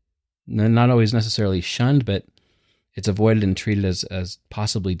 Not always necessarily shunned, but it's avoided and treated as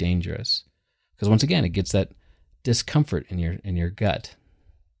possibly dangerous. Because once again, it gets that discomfort in your gut.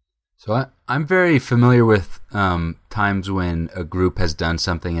 So I'm very familiar with times when a group has done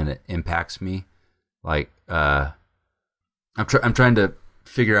something and it impacts me. Like I'm trying to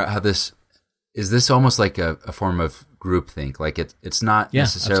figure out how this is. This almost like a form of groupthink. Like it's not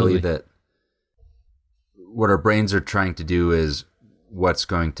necessarily absolutely. that what our brains are trying to do is what's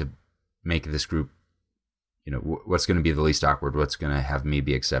going to make this group, what's going to be the least awkward, what's going to have me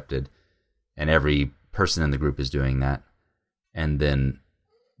be accepted, and every person in the group is doing that. And then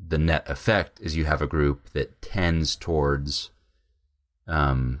the net effect is you have a group that tends towards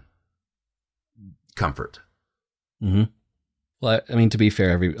comfort. Mm-hmm. Well, I mean, to be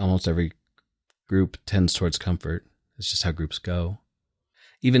fair, almost every group tends towards comfort. It's just how groups go.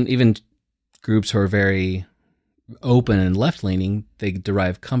 Even groups who are very open and left-leaning, they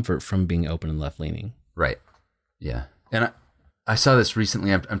derive comfort from being open and left-leaning. Right. Yeah. And I saw this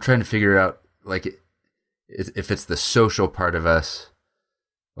recently. I'm trying to figure out like if it's the social part of us,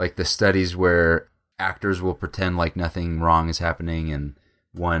 like the studies where actors will pretend like nothing wrong is happening, and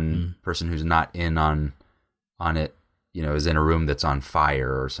one person who's not in on it, is in a room that's on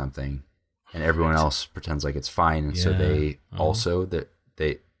fire or something, and everyone else pretends like it's fine, and so they also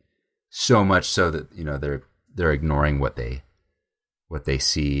they so much so that they're ignoring what they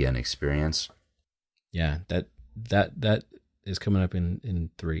see and experience. Yeah, that is coming up in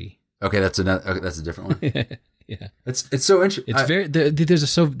 3. Okay, that's a different one. Yeah, it's so interesting. It's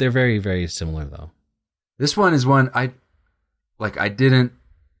they're very, very similar though. This one is one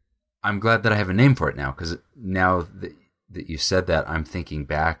I'm glad that I have a name for it now, because now that you said that, I'm thinking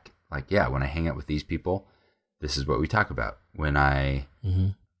back, like, yeah, when I hang out with these people, this is what we talk about. When I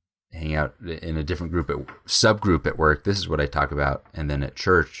hang out in a different subgroup at work, this is what I talk about. And then at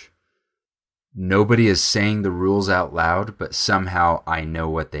church, nobody is saying the rules out loud, but somehow I know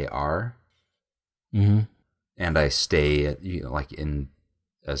what they are. Mm-hmm. And I stay in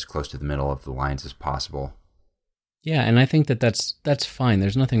as close to the middle of the lines as possible. Yeah, and I think that's fine.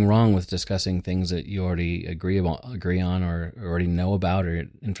 There's nothing wrong with discussing things that you already agree on or already know about, or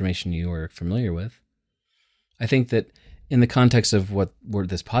information you are familiar with. I think that in the context of what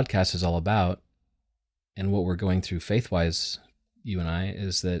this podcast is all about and what we're going through faith-wise, you and I,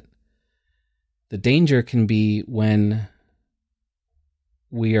 is that the danger can be when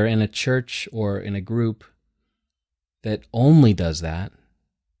we are in a church or in a group that only does that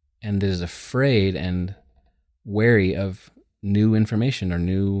and is afraid and wary of new information or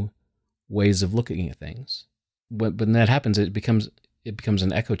new ways of looking at things. When that happens, it becomes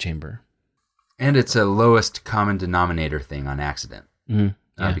an echo chamber. And it's a lowest common denominator thing on accident.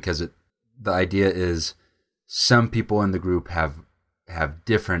 Mm-hmm. Yeah. Because the idea is some people in the group have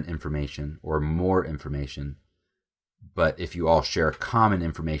different information or more information, but if you all share common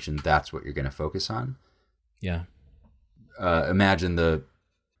information, that's what you're going to focus on. Yeah. Imagine the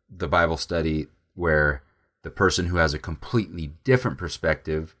Bible study where the person who has a completely different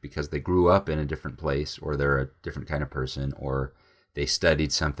perspective because they grew up in a different place, or they're a different kind of person, or they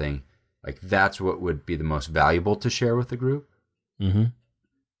studied something, like that's what would be the most valuable to share with the group. Mm-hmm.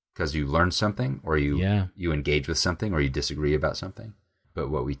 Because you learn something, or you engage with something, or you disagree about something. But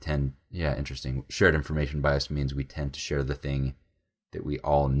what we interesting. Shared information bias means we tend to share the thing that we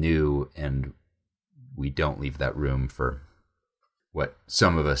all knew, and we don't leave that room for what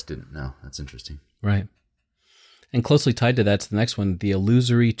some of us didn't know. That's interesting. Right. And closely tied to that's the next one, the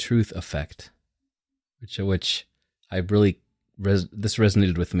illusory truth effect, which I really, this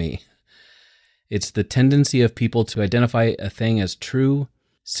resonated with me. It's the tendency of people to identify a thing as true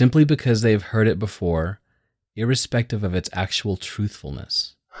simply because they've heard it before, irrespective of its actual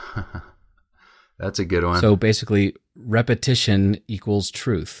truthfulness. That's a good one. So basically, repetition equals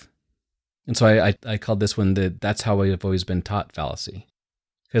truth. And so I called this one that's how I've always been taught fallacy.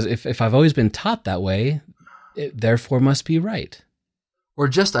 Because if I've always been taught that way, it therefore must be right. Or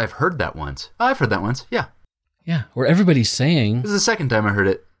just, I've heard that once. Oh, I've heard that once. Yeah. Yeah. Or everybody's saying. This is the second time I heard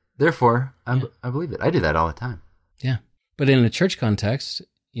it. Therefore, I believe it. I do that all the time. Yeah. But in a church context,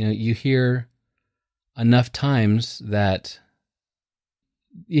 you hear enough times that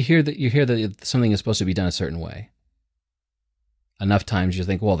you hear that something is supposed to be done a certain way. Enough times you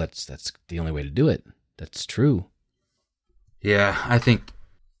think, well, that's the only way to do it. That's true. Yeah, I think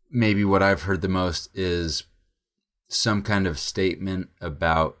maybe what I've heard the most is some kind of statement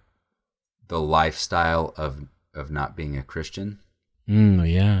about the lifestyle of not being a Christian.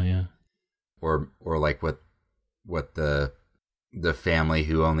 Yeah. Or like what the family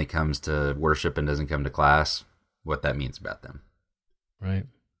who only comes to worship and doesn't come to class, what that means about them. Right.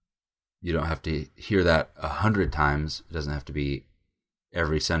 You don't have to hear that 100 times. It doesn't have to be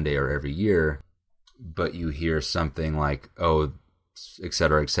every Sunday or every year, but you hear something like, oh, et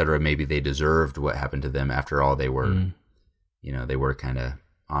cetera, maybe they deserved what happened to them. After all, they were, they were kind of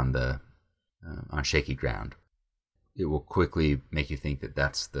on shaky ground. It will quickly make you think that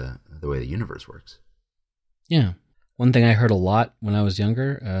that's the way the universe works. Yeah. One thing I heard a lot when I was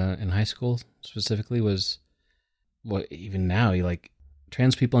younger, in high school specifically, was, well, even now,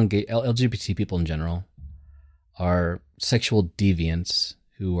 trans people and gay, LGBT people in general are sexual deviants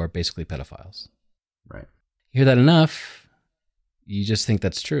who are basically pedophiles. Right. You hear that enough, you just think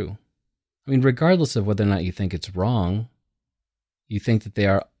that's true. I mean, regardless of whether or not you think it's wrong, you think that they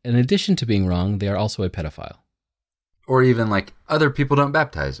are, in addition to being wrong, they are also a pedophile. Or even like other people don't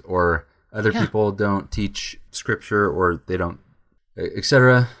baptize, or other people don't teach scripture, or they don't,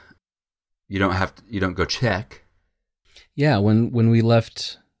 etc. You don't go check. Yeah, when we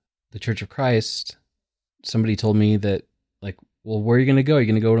left the Church of Christ, somebody told me that, well, where are you going to go? Are you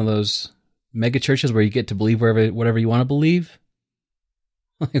going to go to one of those mega churches where you get to believe whatever you want to believe?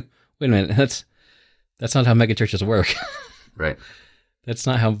 Wait a minute, that's not how mega churches work. Right. That's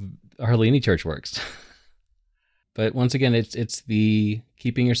not how hardly any church works. But once again, it's the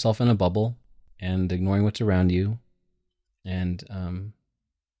keeping yourself in a bubble and ignoring what's around you, and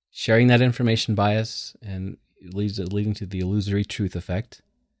sharing that information bias, and leading to the illusory truth effect,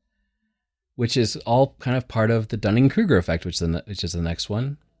 which is all kind of part of the Dunning-Kruger effect, which is the next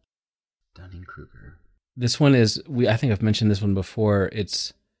one. Dunning-Kruger. This one is, I think I've mentioned this one before.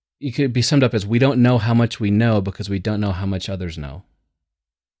 It could be summed up as, we don't know how much we know because we don't know how much others know.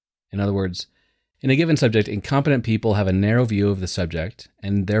 In other words, in a given subject, incompetent people have a narrow view of the subject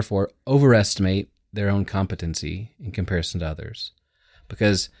and therefore overestimate their own competency in comparison to others,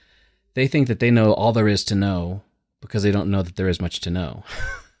 because they think that they know all there is to know because they don't know that there is much to know.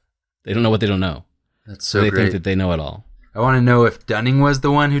 They don't know what they don't know. That's so great. They think that they know it all. I want to know if Dunning was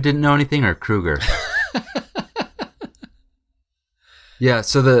the one who didn't know anything, or Kruger. Yeah,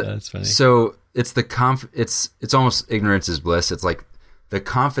 so that's funny. So it's it's almost ignorance is bliss. It's like the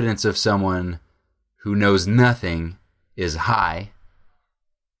confidence of someone who knows nothing is high.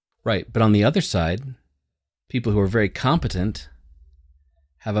 Right, but on the other side, people who are very competent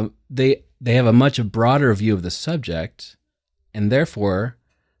have a much broader view of the subject, and therefore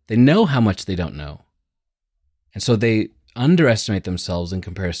they know how much they don't know. And so they underestimate themselves in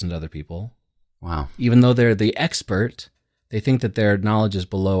comparison to other people. Wow. Even though they're the expert, they think that their knowledge is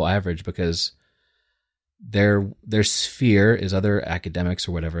below average because their sphere is other academics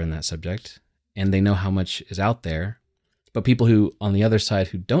or whatever in that subject, and they know how much is out there. But people who, on the other side,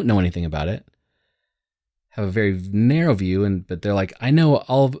 who don't know anything about it, have a very narrow view, but they're like, I know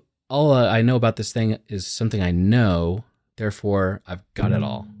all I know about this thing is something I know, therefore I've got it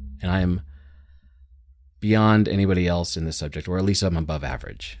all, and I am beyond anybody else in this subject, or at least I'm above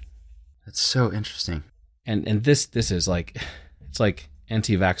average. That's so interesting. And this is like, it's like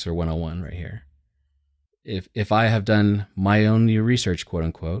anti-vaxxer 101 right here. If I have done my own research, quote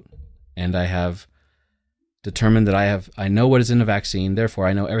unquote, and I have determined that I know what is in a vaccine, therefore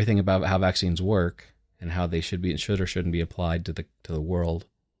I know everything about how vaccines work and how they should or shouldn't be applied to the world.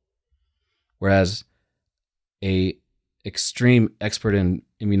 Whereas a extreme expert in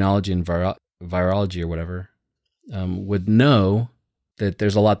immunology and virology or whatever would know that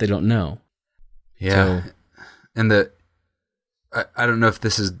there's a lot they don't know. Yeah. So, and I don't know if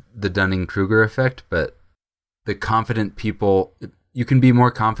this is the Dunning-Kruger effect, but the confident people, you can be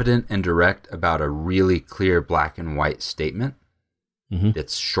more confident and direct about a really clear black and white statement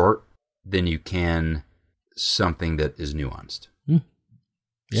that's short than you can something that is nuanced.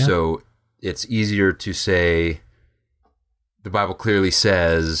 Yeah. So it's easier to say, the Bible clearly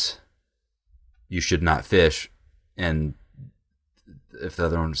says, you should not fish, and if the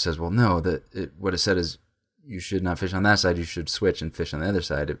other one says, well, no, what it said is you should not fish on that side, you should switch and fish on the other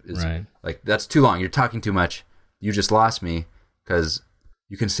side. Right. Like, that's too long. You're talking too much. You just lost me, because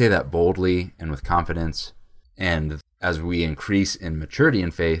you can say that boldly and with confidence. And as we increase in maturity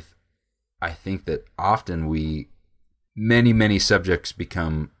in faith, I think that often many, many subjects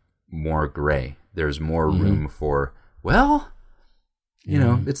become more gray. There's more room for, well, you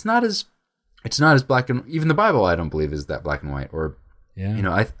know, it's not as black and, even the Bible, I don't believe, is that black and white. Or, you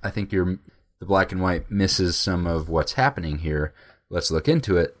know, I think the black and white misses some of what's happening here. Let's look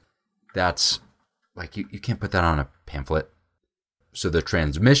into it. That's like, you can't put that on a pamphlet. So the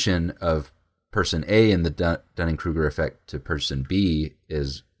transmission of person A in the Dunning-Kruger effect to person B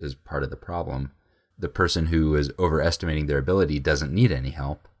is part of the problem. The person who is overestimating their ability doesn't need any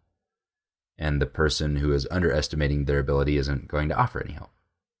help, and the person who is underestimating their ability isn't going to offer any help.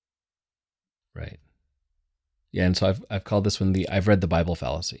 Right. Yeah, and so I've called this one the I've read the Bible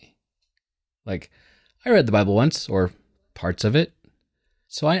fallacy. Like, I read the Bible once, or parts of it,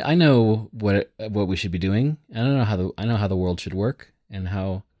 so I know what we should be doing, and I know how the world should work and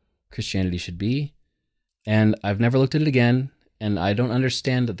how Christianity should be, and I've never looked at it again, and I don't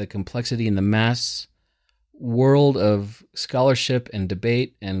understand the complexity in the mass world of scholarship and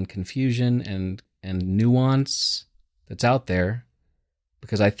debate and confusion and nuance that's out there,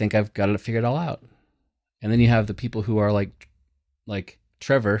 because I think I've got to figure it all out. And then you have the people who are like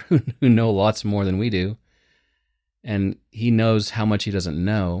Trevor, who know lots more than we do, and he knows how much he doesn't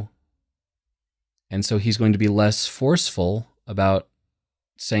know, and so he's going to be less forceful about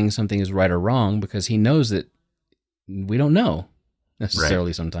saying something is right or wrong, because he knows that we don't know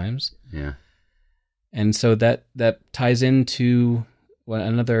necessarily sometimes. Yeah. And so that ties into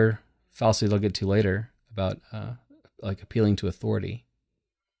another fallacy they'll get to later about like appealing to authority.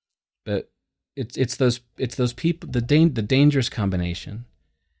 But it's those people. The dangerous combination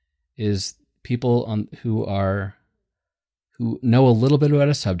is people who know a little bit about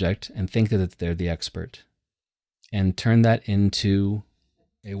a subject and think that they're the expert, and turn that into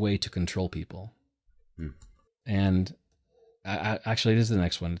a way to control people. And actually, this is the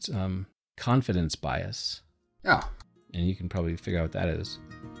next one. It's confidence bias. Oh. And you can probably figure out what that is.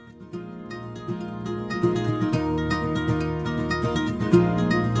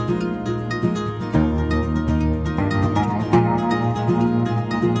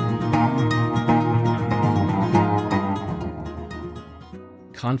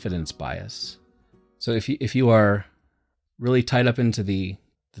 Confidence bias. So if you are really tied up into the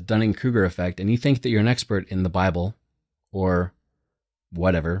Dunning-Kruger effect, and you think that you're an expert in the Bible or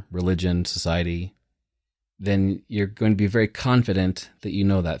whatever, religion, society, then you're going to be very confident that you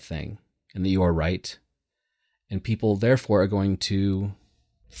know that thing and that you are right. And people, therefore, are going to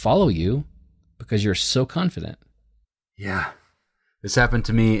follow you because you're so confident. Yeah. This happened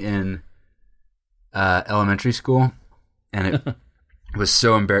to me in elementary school, and it was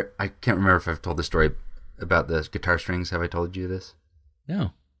so embarrassing. I can't remember if I've told the story about the guitar strings. Have I told you this?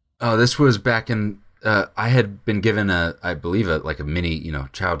 No. Oh, this was back in... I had been given I believe a mini,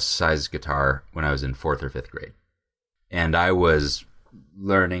 child-sized guitar when I was in 4th or 5th grade. And I was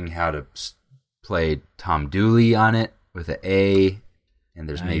learning how to play Tom Dooley on it with an A, and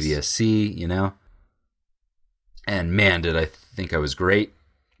there's maybe a C, And man, did I think I was great,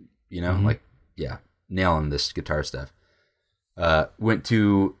 nailing this guitar stuff. Went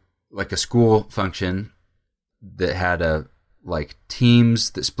to a school function that had teams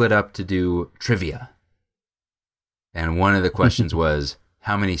that split up to do trivia. And one of the questions was,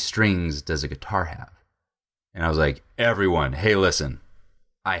 how many strings does a guitar have? And I was like, everyone, hey, listen,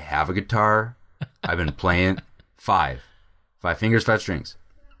 I have a guitar. I've been playing 5 fingers, 5 strings.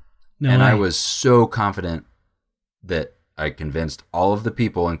 I was so confident that I convinced all of the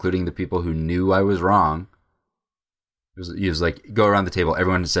people, including the people who knew I was wrong. He was like, go around the table.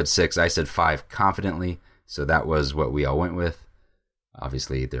 Everyone said 6. I said 5 confidently. So that was what we all went with.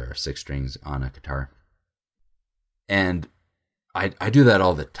 Obviously, there are 6 strings on a guitar. And I do that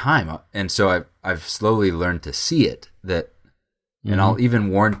all the time. And so I've slowly learned to see it. And I'll even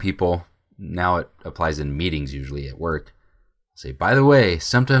warn people, now it applies in meetings usually at work. I'll say, by the way,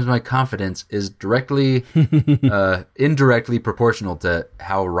 sometimes my confidence is directly, indirectly proportional to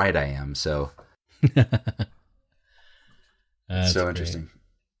how right I am. So it's so interesting.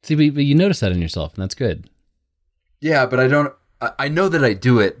 See, but you notice that in yourself, and that's good. Yeah, but I know that I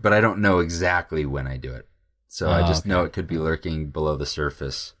do it, but I don't know exactly when I do it. So I just know it could be lurking below the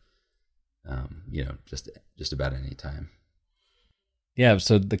surface, just about any time. Yeah,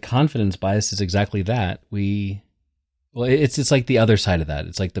 so the confidence bias is exactly that. We Well, it's like the other side of that.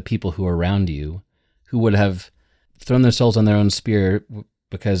 It's like the people who are around you who would have thrown their souls on their own spear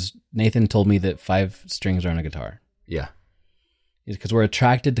because Nathan told me that 5 strings are on a guitar. Yeah. Because we're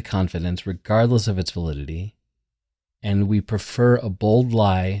attracted to confidence regardless of its validity, and we prefer a bold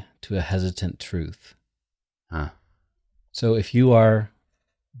lie to a hesitant truth. Huh. So if you are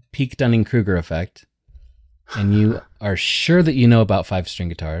peak Dunning-Kruger effect, and you are sure that you know about 5-string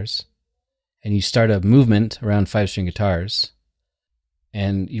guitars, and you start a movement around 5-string guitars,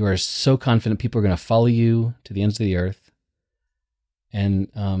 and you are so confident people are going to follow you to the ends of the earth,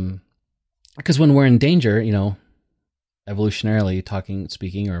 and because when we're in danger, you know, evolutionarily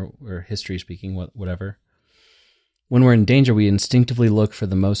speaking, or history speaking, whatever, when we're in danger, we instinctively look for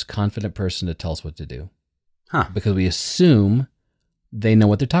the most confident person to tell us what to do. Huh. Because we assume they know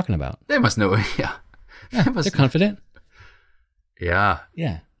what they're talking about. They must know. Yeah. They're confident. Yeah.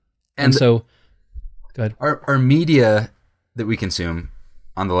 Yeah. And so, go ahead. Our media that we consume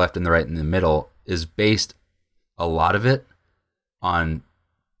on the left and the right and the middle is based, a lot of it, on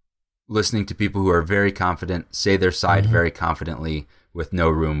listening to people who are very confident, say their side very confidently with no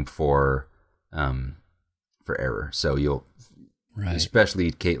room for error. So you'll,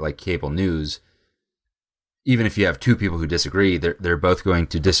 especially like cable news, even if you have 2 people who disagree, they're both going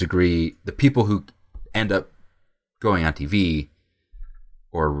to disagree. The people who end up going on TV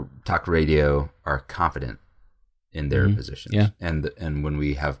or talk radio are confident in their positions. Yeah. And when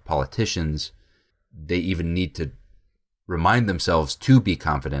we have politicians, they even need to remind themselves to be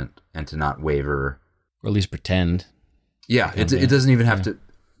confident and to not waver. Or at least pretend. Yeah, it doesn't even have to.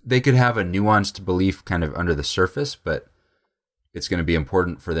 They could have a nuanced belief kind of under the surface, but it's going to be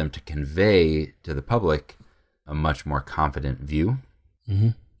important for them to convey to the public a much more confident view. Mm-hmm.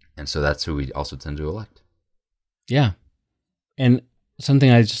 And so that's who we also tend to elect. Yeah. And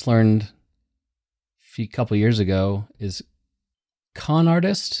something I just learned a couple years ago is con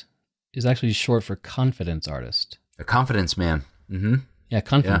artist is actually short for confidence artist. A confidence man. Mm-hmm. Yeah,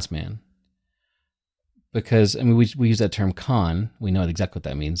 confidence man. Because, I mean, we use that term con. We know exactly what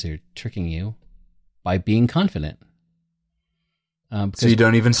that means. They're tricking you by being confident. So you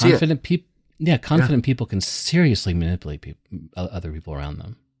don't even see it. Confident people can seriously manipulate other people around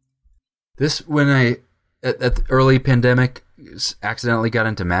them. This, when I, at the early pandemic, accidentally got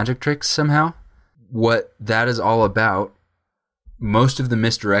into magic tricks somehow. What that is all about, most of the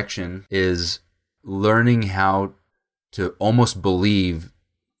misdirection is learning how to almost believe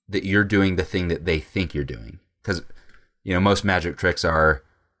that you're doing the thing that they think you're doing. Because, you know, most magic tricks are,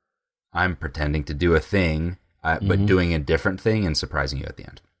 I'm pretending to do a thing, but doing a different thing and surprising you at the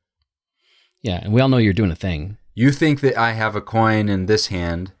end. Yeah, and we all know you're doing a thing. You think that I have a coin in this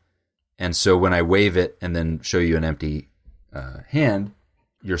hand, and so when I wave it and then show you an empty hand,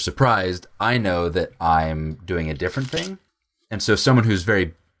 you're surprised. I know that I'm doing a different thing. And so someone who's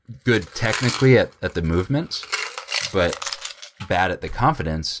very good technically at the movements, but bad at the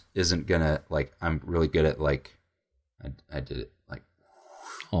confidence, isn't gonna, like, I'm really good at, like, I did it, like,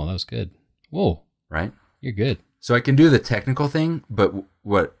 oh, that was good. Whoa. Right? You're good. So I can do the technical thing, but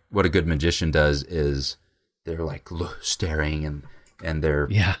what a good magician does is they're like staring and they're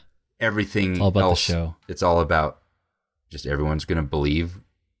everything it's all about else. The show. It's all about just everyone's going to believe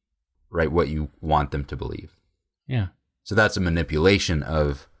right what you want them to believe. Yeah. So that's a manipulation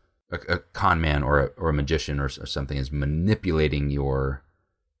of a con man or a magician or something, is manipulating your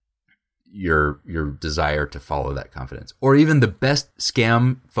desire to follow that confidence. Or even the best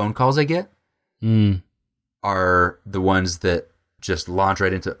scam phone calls I get are the ones that just launch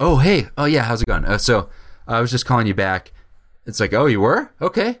right into, oh, hey, oh yeah, how's it going? So I was just calling you back. It's like, oh, you were?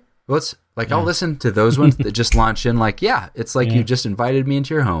 Okay. Well, it's like, I'll listen to those ones that just launch in like, yeah, it's like you just invited me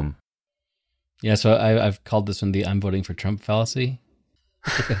into your home. Yeah, so I've called this one the I'm voting for Trump fallacy.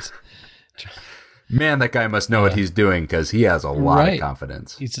 Man, that guy must know what he's doing, because he has a lot of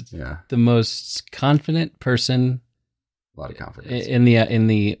confidence. He's the most confident person, a lot of confidence in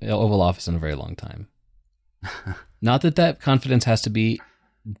the Oval Office in a very long time. Not that confidence has to be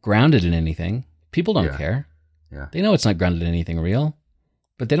grounded in anything. People don't care. Yeah. They know it's not grounded in anything real,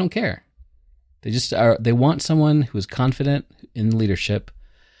 but they don't care. They just are. They want someone who is confident in leadership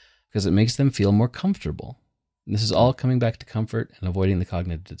because it makes them feel more comfortable. And this is all coming back to comfort and avoiding the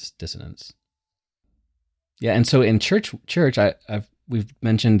cognitive dissonance. Yeah, and so in church, we've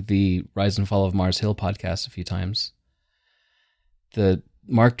mentioned the Rise and Fall of Mars Hill podcast a few times. The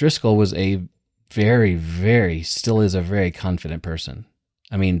Mark Driscoll was a very, very, still is a very confident person.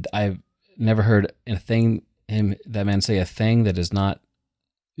 I mean, I've never heard that man say a thing that is not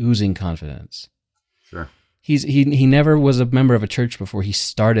oozing confidence. Sure. He never was a member of a church before he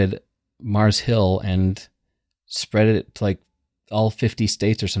started Mars Hill and spread it to like all 50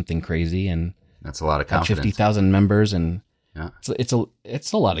 states or something crazy, and That's a lot of got confidence. 50,000 members, and Yeah.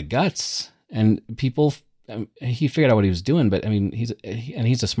 it's a lot of guts. And people, he figured out what he was doing, but I mean,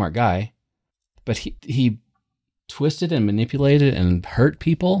 he's a smart guy, but he twisted and manipulated and hurt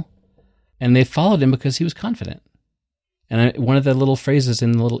people, and they followed him because he was confident. And one of the little phrases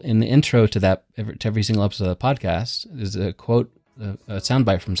in the intro to every single episode of the podcast is a quote, a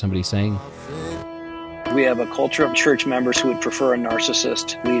soundbite from somebody saying, We have a culture of church members who would prefer a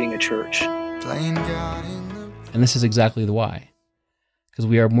narcissist leading a church. and this is exactly the why. Because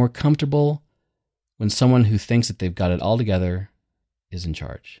we are more comfortable when someone who thinks that they've got it all together is in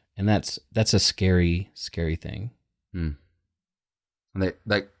charge. And that's a scary, scary thing. And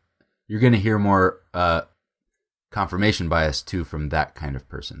you're going to hear more confirmation bias too from that kind of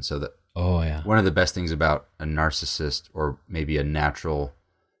person. So that Oh, yeah. one of the best things about a narcissist, or maybe a natural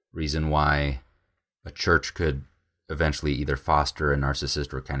reason why a church could eventually either foster a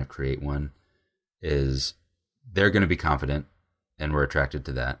narcissist or kind of create one, is they're going to be confident, and we're attracted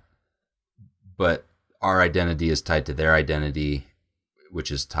to that. But our identity is tied to their identity,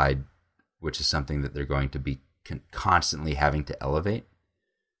 which is something that they're going to be constantly having to elevate.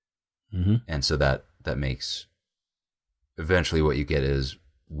 Mm-hmm. And so that makes, eventually what you get is,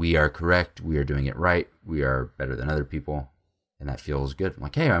 we are correct, we are doing it right, we are better than other people, and that feels good. I'm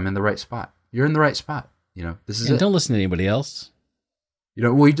like, hey, I'm in the right spot. You're in the right spot. This is And it. don't listen to anybody else.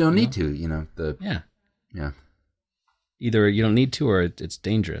 We don't need to. Yeah. Either you don't need to, or it's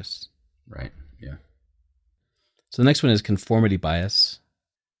dangerous. Right. Yeah. So the next one is conformity bias.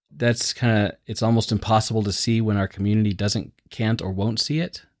 That's it's almost impossible to see when our community can't or won't see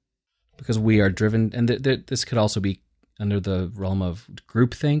it, because we are driven, and this could also be under the realm of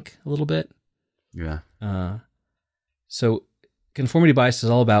groupthink a little bit. Yeah. So conformity bias is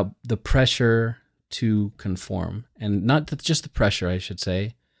all about the pressure to conform, and not just the pressure, I should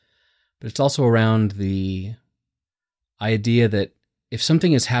say, but it's also around the idea that if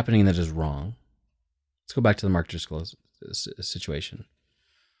something is happening that is wrong, let's go back to the Mark Driscoll situation.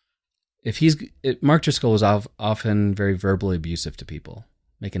 Mark Driscoll was often very verbally abusive to people,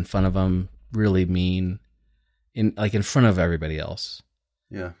 making fun of them, really mean, in front of everybody else.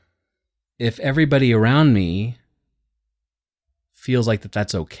 Yeah. If everybody around me feels like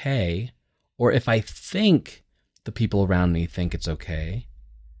that's okay, or if I think the people around me think it's okay,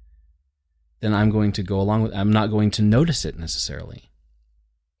 then I'm going to go along with it. I'm not going to notice it necessarily.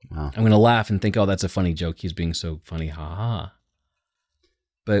 Wow. I'm going to laugh and think, oh, that's a funny joke. He's being so funny. Ha ha.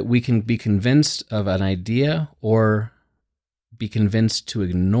 But we can be convinced of an idea, or be convinced to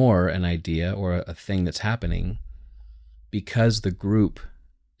ignore an idea or a thing that's happening because the group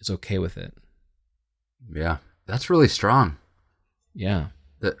is okay with it. Yeah. That's really strong. Yeah.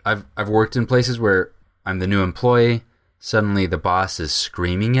 I've worked in places where I'm the new employee. Suddenly the boss is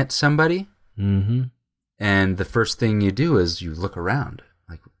screaming at somebody. Mm-hmm. And the first thing you do is you look around.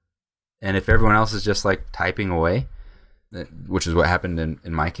 And if everyone else is just typing away, which is what happened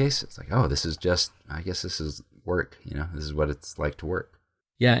in my case, it's like, oh, this is just, I guess this is work. This is what it's like to work.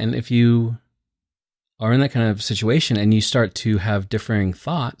 Yeah. And if you are in that kind of situation and you start to have differing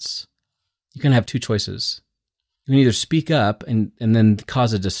thoughts, you can have two choices. You can either speak up and then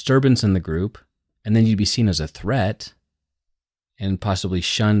cause a disturbance in the group, and then you'd be seen as a threat and possibly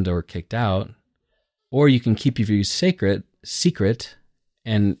shunned or kicked out, or you can keep your views secret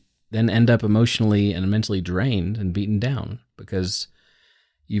and then end up emotionally and mentally drained and beaten down because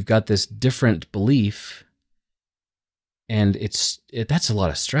you've got this different belief, and that's a lot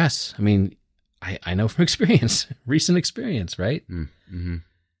of stress. I mean, I know from experience, recent experience, right? Mm-hmm.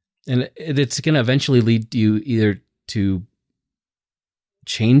 And it's going to eventually lead you either to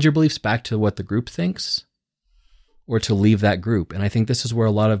change your beliefs back to what the group thinks, or to leave that group. And I think this is where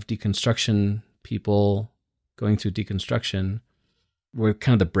a lot of deconstruction people going through deconstruction, where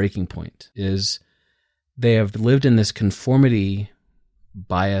kind of the breaking point is, they have lived in this conformity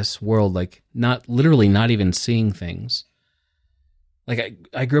bias world, not even seeing things.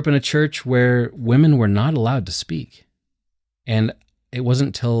 I grew up in a church where women were not allowed to speak. And it wasn't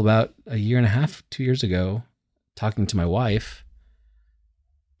until about a year and a half, 2 years ago, talking to my wife,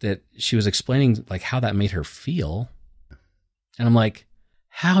 that she was explaining how that made her feel. And I'm like,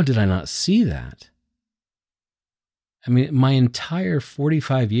 how did I not see that? I mean, my entire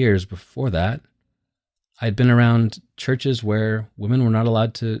 45 years before that, I'd been around churches where women were not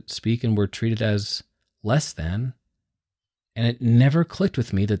allowed to speak and were treated as less than. And it never clicked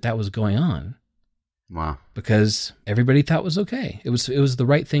with me that was going on. Wow. Because everybody thought it was okay. It was the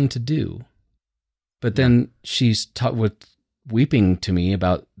right thing to do. But then she's taught with weeping to me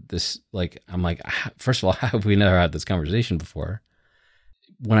about this. Like, I'm like, first of all, how have we never had this conversation before?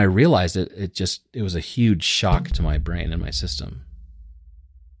 When I realized it, it was a huge shock to my brain and my system.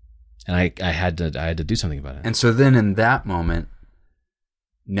 And I had to do something about it. And so then in that moment,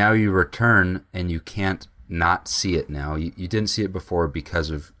 now you return and you can't not see it now. You didn't see it before because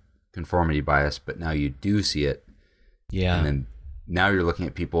of conformity bias, but now you do see it. Yeah. And then now you're looking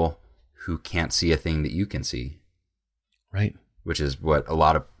at people who can't see a thing that you can see. Right. Which is what a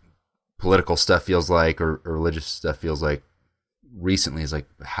lot of political stuff feels like, or religious stuff feels like recently, is like,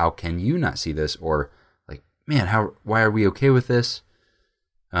 how can you not see this? Or like, man, why are we okay with this?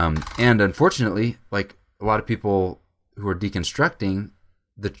 And unfortunately, like a lot of people who are deconstructing,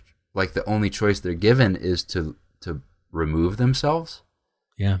 the only choice they're given is to remove themselves.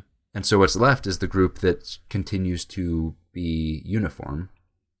 Yeah. And so what's left is the group that continues to be uniform,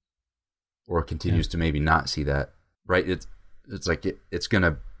 or continues to maybe not see that. Right? It's like it's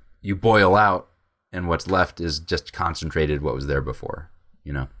gonna, you boil out, and what's left is just concentrated what was there before.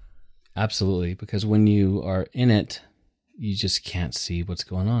 You know. Absolutely, because when you are in it, you just can't see what's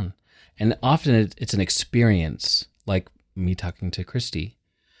going on. And often it's an experience, like me talking to Christy.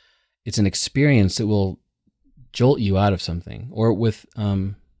 It's an experience that will jolt you out of something. Or with,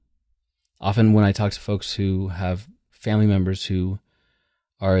 often when I talk to folks who have family members who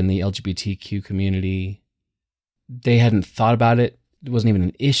are in the LGBTQ community, they hadn't thought about it. It wasn't even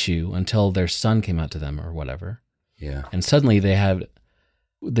an issue until their son came out to them or whatever. Yeah. And suddenly they'd have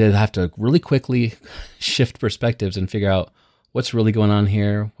to really quickly shift perspectives and figure out what's really going on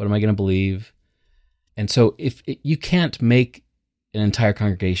here. What am I going to believe? And so you can't make an entire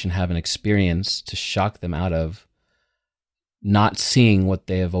congregation have an experience to shock them out of not seeing what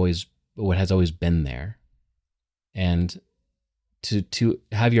has always been there. And to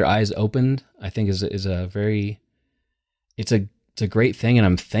have your eyes opened, I think is a great thing. And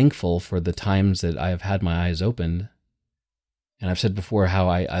I'm thankful for the times that I have had my eyes opened. And I've said before how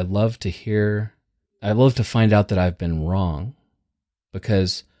I love to find out that I've been wrong,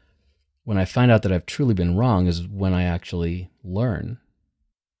 because when I find out that I've truly been wrong is when I actually learn.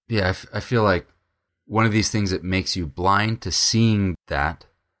 Yeah, I feel like one of these things that makes you blind to seeing that,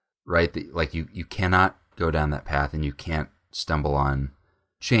 right? That, like you cannot go down that path, and you can't stumble on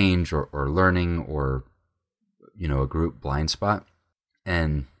change or learning, or, you know, a group blind spot.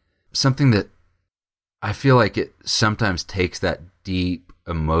 And something that I feel like it sometimes takes that deep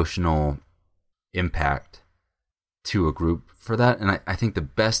emotional impact to a group for that. And I think the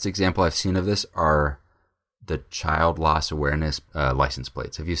best example I've seen of this are the child loss awareness license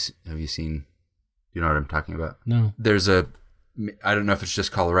plates. Have you seen, do you know what I'm talking about? No. There's I don't know if it's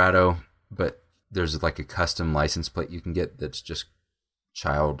just Colorado, but there's like a custom license plate you can get that's just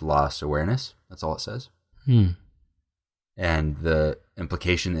child loss awareness. That's all it says. And the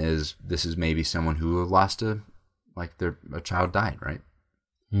implication is this is maybe someone who lost a child died, right?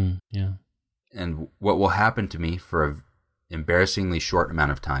 Yeah. And what will happen to me for an embarrassingly short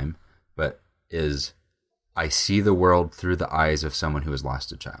amount of time, but is I see the world through the eyes of someone who has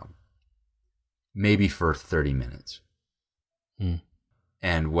lost a child. Maybe for 30 minutes.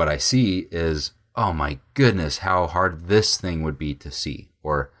 And what I see is, oh my goodness, how hard this thing would be to see.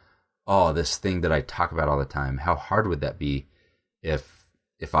 Or, oh, this thing that I talk about all the time, how hard would that be if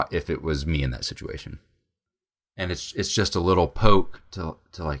it was me in that situation? And it's just a little poke to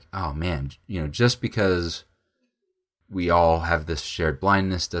like, oh man, you know, just because we all have this shared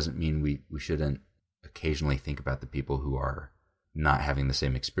blindness doesn't mean we shouldn't occasionally think about the people who are not having the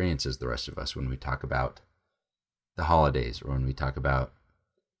same experience as the rest of us when we talk about the holidays, or when we talk about,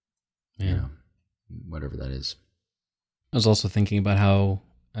 you know, whatever that is. I was also thinking about how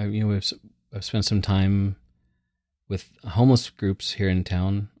I've spent some time with homeless groups here in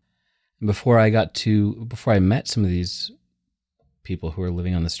town. And before I met some of these people who are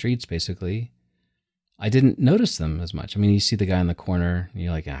living on the streets, basically, I didn't notice them as much. I mean, you see the guy in the corner, and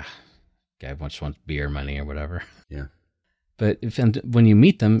you're like, guy just wants beer money or whatever. Yeah. But when you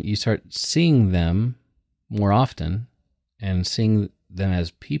meet them, you start seeing them more often, and seeing them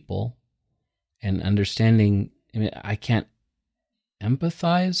as people, and understanding. I mean, I can't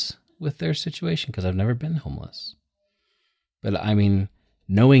empathize with their situation because I've never been homeless. But I mean,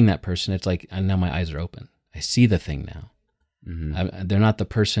 knowing that person, it's like now my eyes are open. I see the thing now. They're not the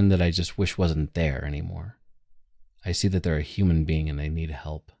person that I just wish wasn't there anymore. I see that they're a human being, and they need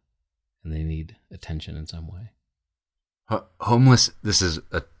help, and they need attention in some way. This is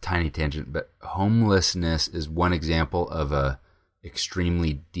a tiny tangent, but homelessness is one example of a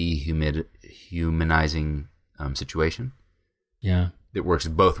extremely dehumanizing situation. Yeah. It works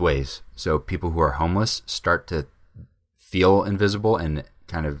both ways. So people who are homeless start to feel invisible and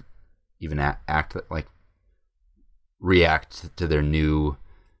kind of even react to their new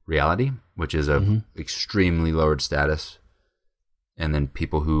reality, which is a extremely lowered status. And then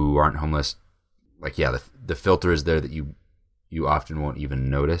people who aren't homeless, like, yeah, the filter is there that you often won't even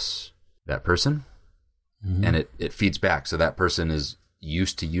notice that person. And it feeds back. So that person is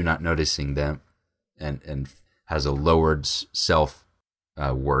used to you not noticing them and has a lowered self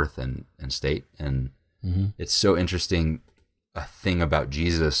worth and state. And it's so interesting. A thing about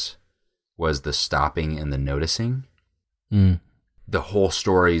Jesus was the stopping and the noticing. The whole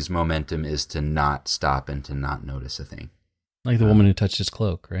story's momentum is to not stop and to not notice a thing. Like the woman who touched his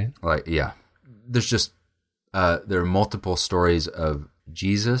cloak, right? Like, yeah. There's just, there are multiple stories of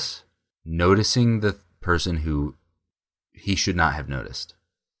Jesus noticing the person who he should not have noticed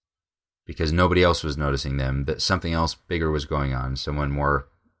because nobody else was noticing them, that something else bigger was going on. Someone more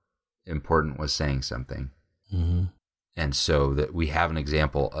important was saying something. And so that we have an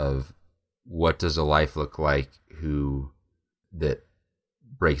example of what does a life look like that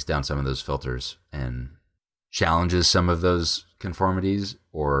breaks down some of those filters and challenges some of those conformities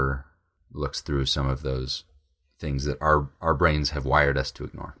or looks through some of those things that our brains have wired us to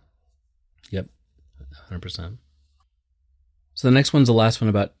ignore. Yep, 100%. So the next one's the last one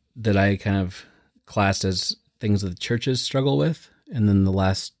about that I kind of classed as things that the churches struggle with, and then the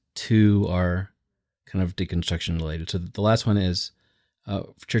last two are kind of deconstruction related. So the last one is,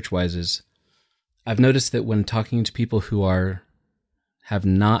 church-wise, is I've noticed that when talking to people who have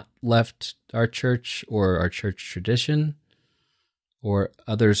not left our church or our church tradition, or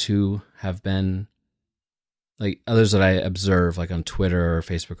others who have been, like others that I observe, like on Twitter or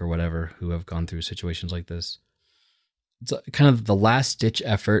Facebook or whatever, who have gone through situations like this, it's kind of the last-ditch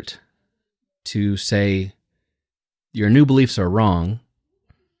effort to say, your new beliefs are wrong,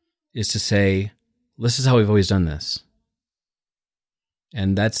 is to say, this is how we've always done this.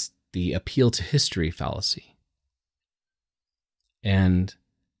 And that's the appeal to history fallacy. And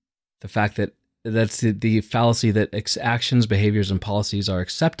the fact that that's the fallacy that actions, behaviors, and policies are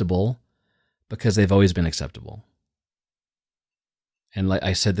acceptable because they've always been acceptable. And like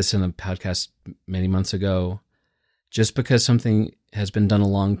I said this in a podcast many months ago, just because something has been done a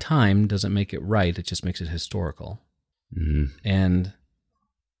long time doesn't make it right. It just makes it historical. And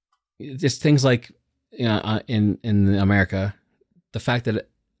just things like, you know, in America, the fact that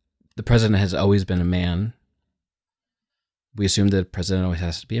the president has always been a man, we assume that the president always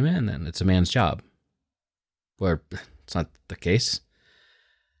has to be a man, then it's a man's job. Where it's not the case.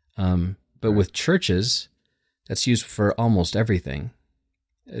 But with churches, that's used for almost everything.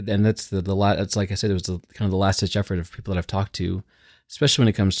 And that's that's like I said, it was kind of the last ditch effort of people that I've talked to, especially when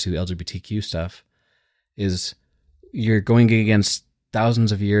it comes to LGBTQ stuff, is you're going against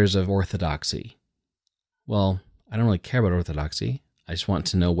thousands of years of orthodoxy. Well, I don't really care about orthodoxy. I just want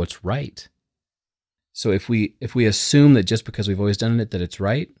to know what's right. So if we assume that just because we've always done it that it's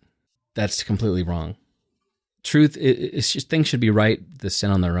right, that's completely wrong. Truth, it's just things should be right that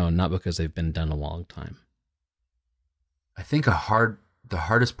stand on their own, not because they've been done a long time. I think the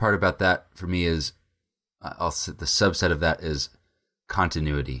hardest part about that for me is, the subset of that is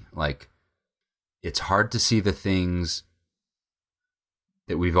continuity. Like, it's hard to see the things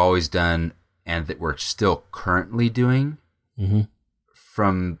that we've always done and that we're still currently doing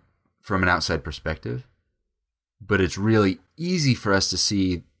from an outside perspective. But it's really easy for us to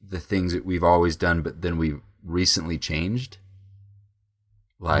see the things that we've always done, but then we've recently changed,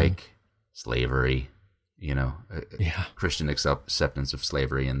 like slavery, Christian acceptance of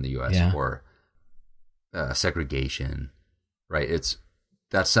slavery in the U.S. or segregation, right?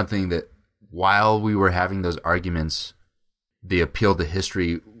 That's something that while we were having those arguments, the appeal to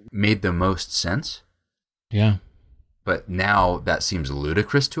history made the most sense. Yeah. But now that seems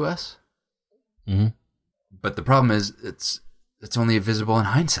ludicrous to us. But the problem is it's only visible in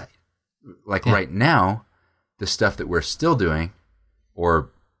hindsight. Like right now, the stuff that we're still doing, or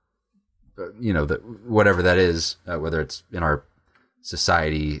whatever that is, whether it's in our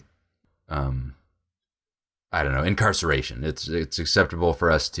society, I don't know, incarceration. It's acceptable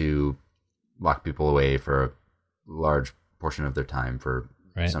for us to lock people away for a large portion of their time for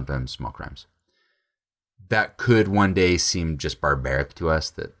sometimes small crimes. That could one day seem just barbaric to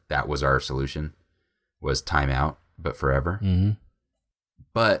us, that was our solution, was time out, but forever.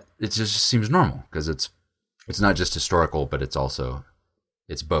 But it just seems normal because it's not just historical, but it's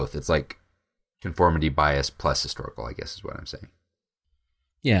both. It's like conformity bias plus historical, I guess is what I'm saying.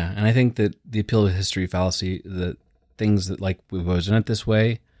 Yeah, and I think that the appeal to history fallacy, the things that like we've always done it this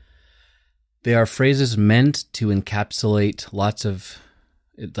way, they are phrases meant to encapsulate lots of,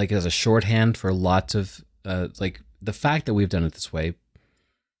 like as a shorthand for lots of, like the fact that we've done it this way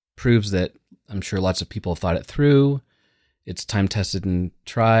proves that I'm sure lots of people have thought it through. It's time tested and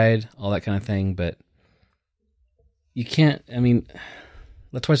tried, all that kind of thing. But you can't, I mean,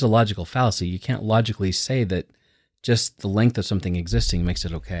 that's why it's a logical fallacy. You can't logically say that just the length of something existing makes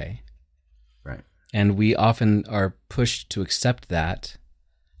it okay. Right. And we often are pushed to accept that,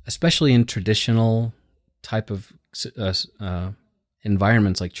 especially in traditional type of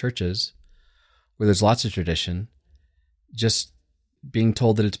environments like churches, where there's lots of tradition. Just being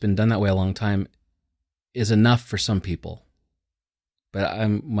told that it's been done that way a long time is enough for some people. But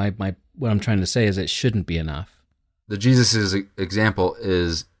what I'm trying to say is it shouldn't be enough. The Jesus' example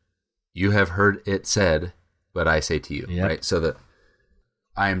is, you have heard it said, but I say to you, Yep. right? So that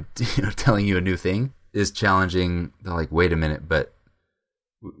I'm telling you a new thing is challenging. They're like, wait a minute, but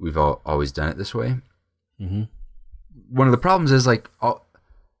we've always done it this way. Mm-hmm. One of the problems is like,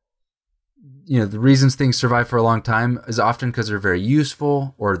 the reasons things survive for a long time is often because they're very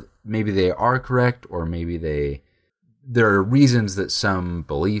useful, or maybe they are correct, or maybe there are reasons that some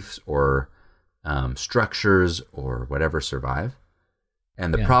beliefs or structures or whatever survive.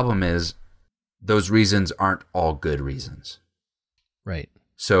 And the problem is those reasons aren't all good reasons. Right.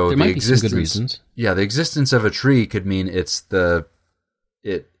 So there might be some good reasons. Yeah, the existence of a tree could mean it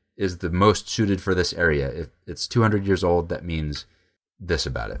is the most suited for this area. If it's 200 years old, that means this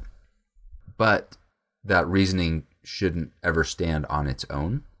about it. But that reasoning shouldn't ever stand on its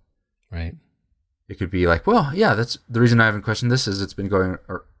own. Right. It could be like, well, yeah, that's the reason I haven't questioned this is it's been going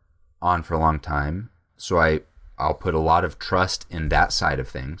on for a long time. So I'll put a lot of trust in that side of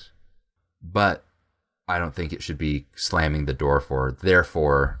things. But I don't think it should be slamming the door for,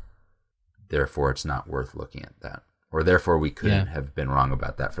 therefore it's not worth looking at that. Or therefore we couldn't have been wrong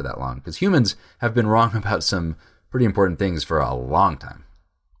about that for that long. Because humans have been wrong about some pretty important things for a long time.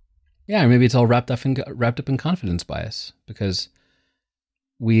 Yeah, or maybe it's all wrapped up in confidence bias, because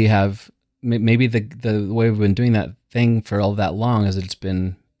we have, maybe the way we've been doing that thing for all that long is that it's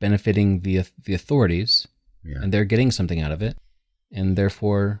been benefiting the authorities, and they're getting something out of it, and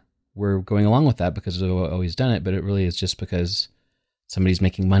therefore we're going along with that because we've always done it. But it really is just because somebody's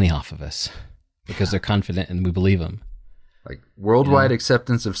making money off of us, because they're confident and we believe them. Like worldwide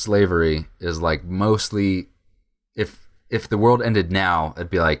acceptance of slavery is like mostly, if the world ended now, it'd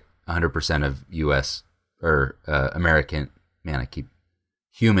be like 100% of U.S. or American. Man, I keep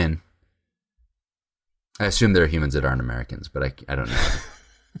human. I assume there are humans that aren't Americans, but I don't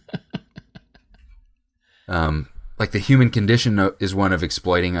know. Like the human condition is one of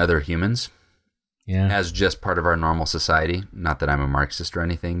exploiting other humans as just part of our normal society. Not that I'm a Marxist or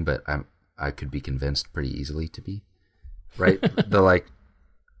anything, but I could be convinced pretty easily to be, right?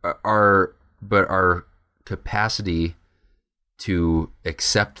 Our capacity to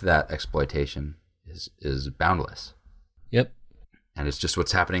accept that exploitation is boundless. Yep. And it's just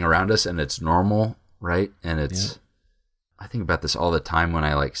what's happening around us, and it's normal, right? And it's, I think about this all the time when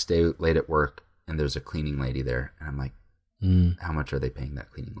I like stay late at work and there's a cleaning lady there, and I'm like, how much are they paying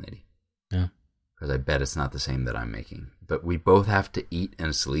that cleaning lady? Yeah. Because I bet it's not the same that I'm making. But we both have to eat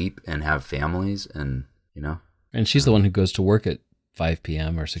and sleep and have families, and And she's the one who goes to work at 5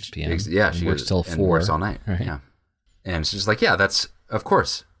 p.m. or 6 p.m. Yeah, she works till 4. And works all night. Right. Yeah. And it's just like, that's, of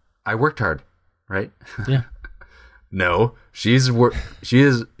course, I worked hard, right? Yeah. No, she is,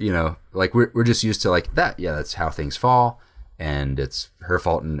 like we're just used to like that. Yeah, that's how things fall, and it's her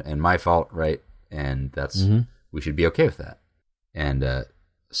fault and my fault, right? And that's, we should be okay with that. And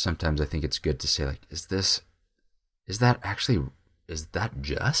sometimes I think it's good to say like, is that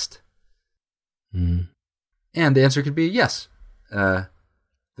just? And the answer could be yes.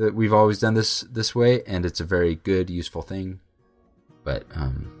 That we've always done this way, and it's a very good, useful thing. But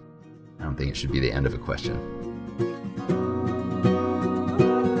I don't think it should be the end of a question.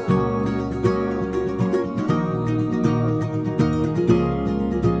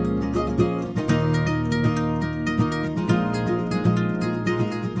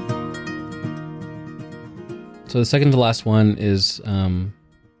 So the second to last one is,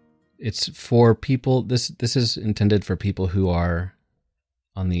 it's for people. This is intended for people who are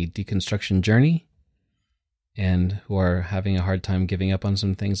on the deconstruction journey and who are having a hard time giving up on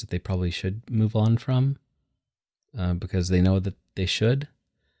some things that they probably should move on from, because they know that they should.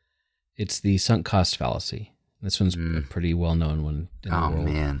 It's the sunk cost fallacy. This one's a pretty well-known one in the world. Oh,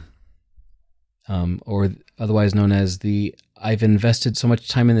 man. Or otherwise known as the I've invested so much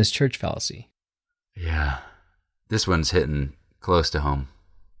time in this church fallacy. Yeah. This one's hitting close to home.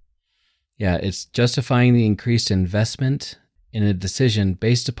 Yeah, it's justifying the increased investment in a decision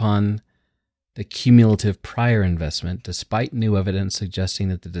based upon the cumulative prior investment, despite new evidence suggesting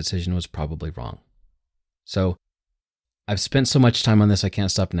that the decision was probably wrong. So I've spent so much time on this, I can't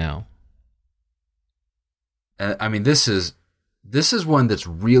stop now. I mean, this is one that's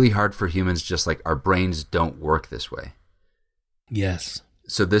really hard for humans, just like our brains don't work this way. Yes.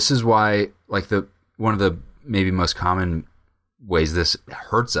 So this is why, like, one of the maybe most common ways this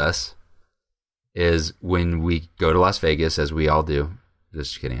hurts us is when we go to Las Vegas, as we all do.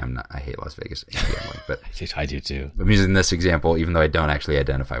 Just kidding. I hate Las Vegas, but I do too. I'm using this example, even though I don't actually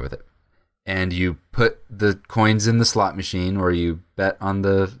identify with it. And you put the coins in the slot machine, or you bet on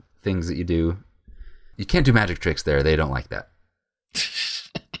the things that you do. You can't do magic tricks there. They don't like that.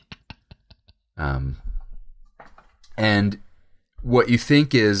 And what you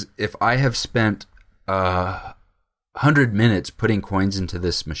think is, if I have spent 100 minutes putting coins into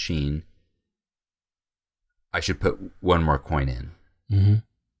this machine, I should put one more coin in. Mm-hmm.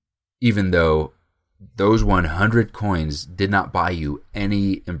 Even though those 100 coins did not buy you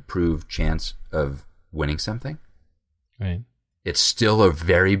any improved chance of winning something. Right. It's still a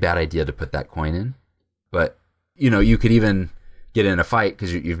very bad idea to put that coin in. But, you could even get in a fight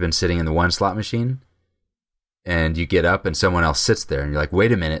because you've been sitting in the one slot machine, and you get up and someone else sits there, and you're like,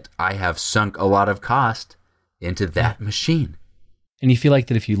 wait a minute, I have sunk a lot of cost into that machine. And you feel like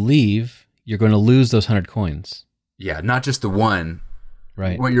that if you leave, you're going to lose those 100 coins. Yeah, not just the one.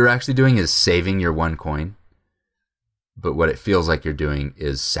 Right. What you're actually doing is saving your one coin. But what it feels like you're doing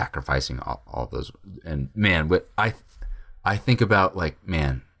is sacrificing all those. And man, what I think about, like,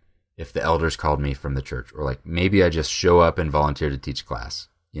 man, if the elders called me from the church, or like maybe I just show up and volunteer to teach class,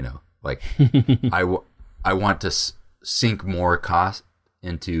 like I want to sink more cost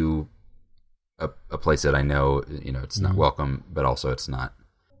into a place that I know, it's not welcome, but also it's not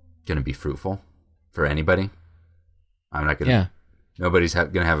going to be fruitful for anybody. I'm not going to, nobody's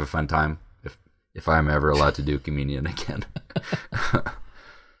going to have a fun time if I'm ever allowed to do communion again.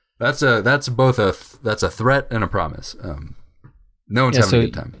 That's both a threat and a promise. No one's having a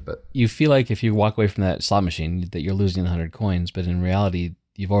good time, but you feel like if you walk away from that slot machine that you're losing the 100 coins, but in reality,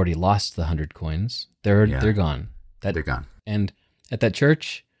 you've already lost the 100 coins. They're gone. They're gone. And at that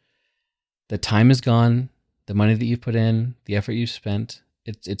church, the time is gone. The money that you've put in, the effort you've spent,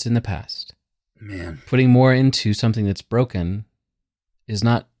 it's in the past. Man, putting more into something that's broken is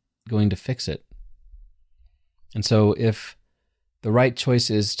not going to fix it. And so if the right choice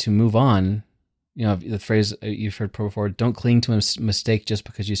is to move on, the phrase you've heard before, don't cling to a mistake just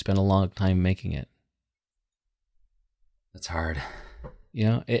because you spent a long time making it. That's hard.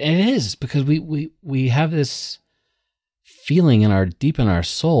 It is, because we have this feeling deep in our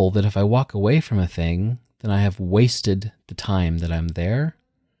soul that if I walk away from a thing, then I have wasted the time that I'm there,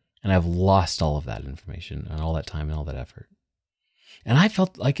 and I've lost all of that information and all that time and all that effort. And I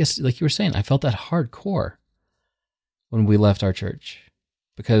felt, I guess, like you were saying, I felt that hardcore when we left our church,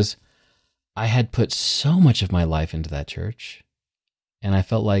 because I had put so much of my life into that church, and I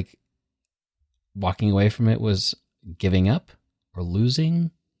felt like walking away from it was giving up or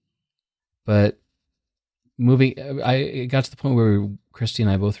losing. But it got to the point where Christy and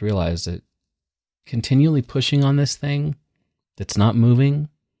I both realized that continually pushing on this thing that's not moving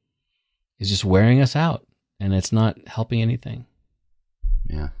is just wearing us out, and it's not helping anything.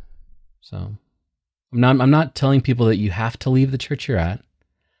 Yeah. So I'm not telling people that you have to leave the church you're at.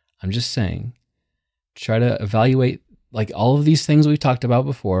 I'm just saying, try to evaluate, like, all of these things we've talked about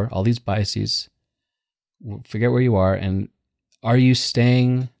before, all these biases. Forget where you are, and are you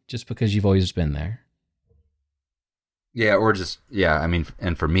staying just because you've always been there? Yeah, or just, I mean,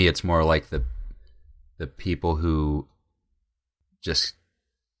 and for me, it's more like the people who just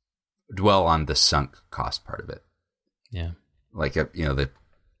dwell on the sunk cost part of it. Yeah. Like,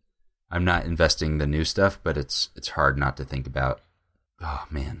 I'm not investing the new stuff, but it's hard not to think about, oh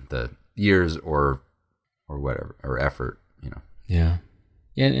man, the years or whatever, or effort, Yeah.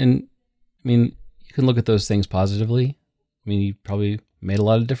 Yeah. And I mean, you can look at those things positively. I mean, you probably made a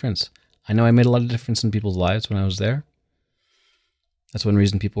lot of difference. I know I made a lot of difference in people's lives when I was there. That's one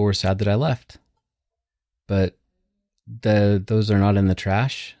reason people were sad that I left. But those are not in the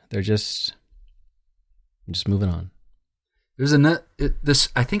trash. They're just moving on. There's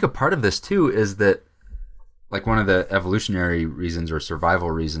I think a part of this too is that, like, one of the evolutionary reasons or survival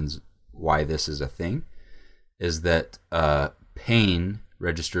reasons why this is a thing is that pain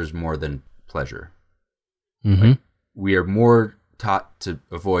registers more than pleasure. Mm-hmm. Like, we are more taught to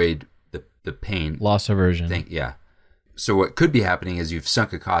avoid the pain. Loss aversion. Thing. Yeah. So what could be happening is you've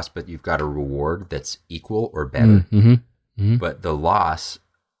sunk a cost, but you've got a reward that's equal or better. Mm-hmm. Mm-hmm. But the loss,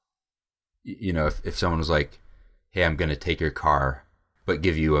 if someone was like, hey, I'm going to take your car, but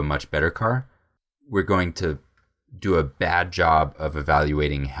give you a much better car, we're going to do a bad job of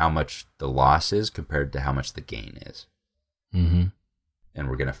evaluating how much the loss is compared to how much the gain is. Mm-hmm. And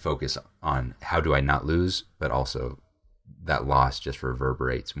we're going to focus on how do I not lose, but also that loss just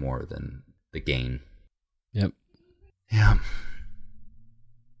reverberates more than the gain. Yep. Yeah.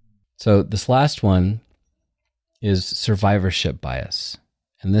 So this last one is survivorship bias.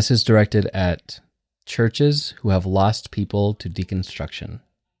 And this is directed at churches who have lost people to deconstruction.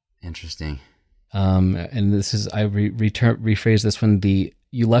 Interesting. And this is, I rephrase this one, the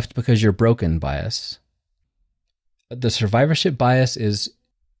you left because you're broken bias. The survivorship bias is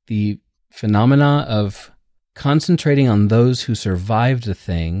the phenomena of concentrating on those who survived the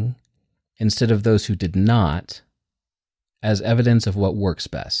thing instead of those who did not as evidence of what works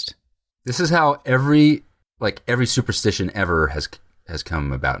best. This is how every superstition ever has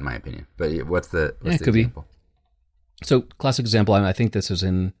come about, in my opinion. But what's the example? So, classic example, I think this was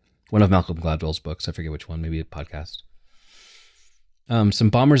in one of Malcolm Gladwell's books. I forget which one, maybe a podcast. Some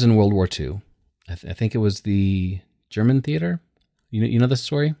bombers in World War II. I think it was the German theater. You know this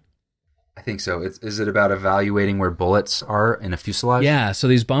story? I think so. Is it about evaluating where bullets are in a fuselage? Yeah, so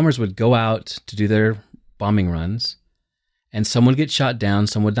these bombers would go out to do their bombing runs, and some would get shot down,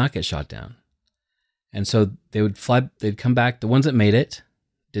 some would not get shot down. And so they would fly, they'd come back, the ones that made it,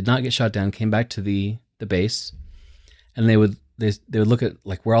 did not get shot down, came back to the base, and they would look at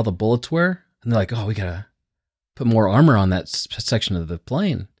like where all the bullets were, and they're like, oh, we gotta put more armor on that section of the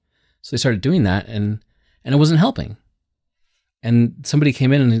plane. So they started doing that, and it wasn't helping. And somebody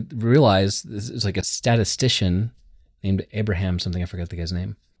came in and realized, this is like a statistician named Abraham something, I forgot the guy's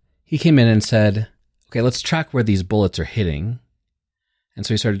name. He came in and said, okay, let's track where these bullets are hitting. And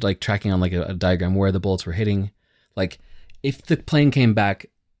so he started like tracking on like a diagram where the bullets were hitting. Like if the plane came back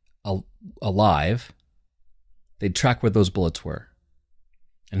alive, they'd track where those bullets were.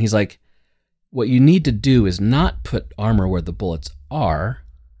 And he's like, what you need to do is not put armor where the bullets are,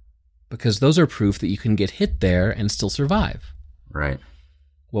 because those are proof that you can get hit there and still survive. Right.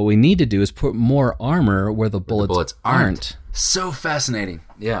 What we need to do is put more armor where the bullets aren't. So fascinating.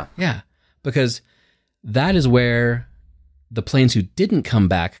 Yeah. Yeah. Because that is where the planes who didn't come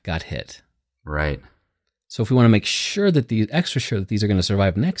back got hit. Right. So if we want to make sure that extra sure that these are going to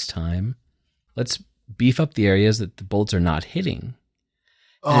survive next time, let's beef up the areas that the bullets are not hitting.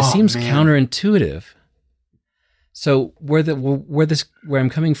 And it seems counterintuitive. So where I'm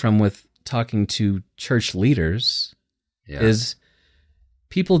coming from with talking to church leaders is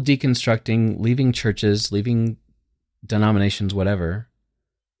people deconstructing, leaving churches, leaving denominations, whatever.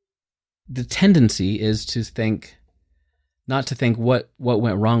 The tendency is to think, not to think what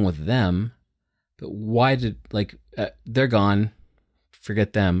went wrong with them, but why did, they're gone,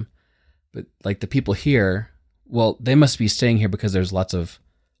 forget them. But like the people here, well, they must be staying here because there's lots of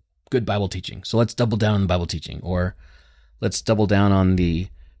good Bible teaching. So let's double down on the Bible teaching, or let's double down on the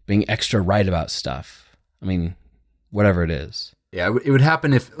being extra right about stuff. I mean, whatever it is. Yeah, it would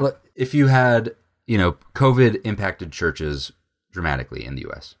happen if you had, COVID impacted churches dramatically in the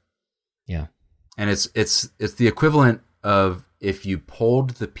U.S. Yeah. And it's the equivalent of if you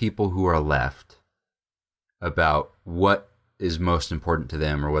polled the people who are left about what is most important to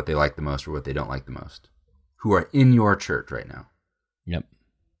them, or what they like the most, or what they don't like the most, who are in your church right now. Yep.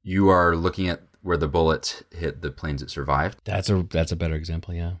 You are looking at where the bullets hit the planes that survived. That's a better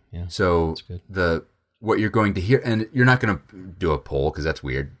example. Yeah. So what you're going to hear, and you're not going to do a poll because that's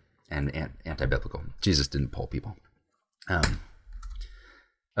weird and anti-biblical. Jesus didn't poll people.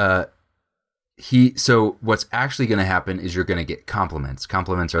 So what's actually going to happen is you're going to get compliments.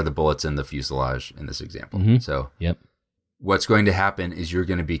 Compliments are the bullets in the fuselage in this example. Mm-hmm. So yep. What's going to happen is you're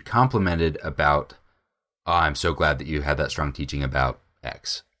going to be complimented about, oh, I'm so glad that you had that strong teaching about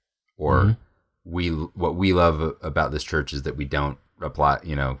X. Or what we love about this church is that we don't apply,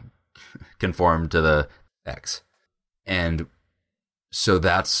 conform to the X. And so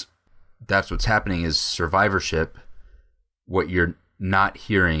that's what's happening is survivorship. What you're not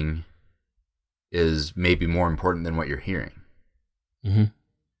hearing is maybe more important than what you're hearing. Mm-hmm.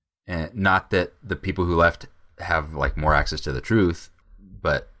 And not that the people who left have more access to the truth,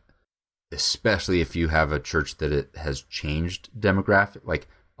 but especially if you have a church that it has changed demographic, like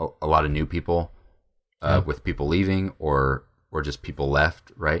a lot of new people, with people leaving or just people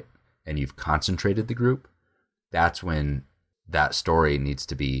left, right? And you've concentrated the group. That's when that story needs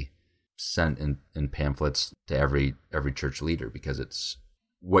to be sent in pamphlets to every church leader, because it's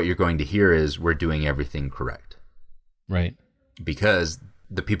what you're going to hear is we're doing everything correct. Right. Because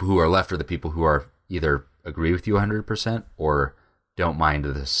the people who are left are the people who are either agree with you 100% or don't mind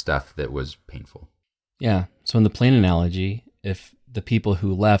the stuff that was painful. Yeah. So in the plane analogy, if the people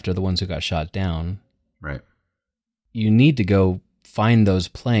who left are the ones who got shot down, right, you need to go find those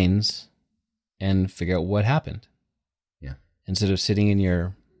planes and figure out what happened. Yeah. instead of sitting in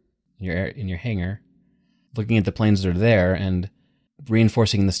your hangar, looking at the planes that are there and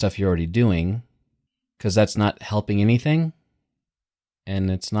reinforcing the stuff you're already doing, because that's not helping anything,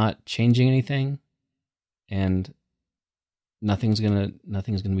 and it's not changing anything, and nothing's gonna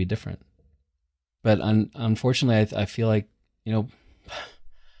be different. But unfortunately, I feel like,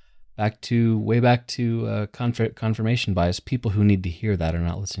 way back to confirmation bias. People who need to hear that are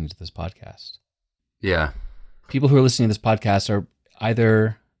not listening to this podcast. Yeah. People who are listening to this podcast are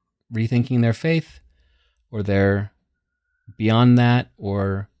either rethinking their faith, or they're beyond that,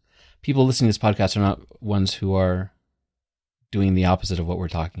 or people listening to this podcast are not ones who are doing the opposite of what we're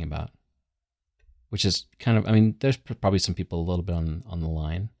talking about, which is kind of, there's probably some people a little bit on the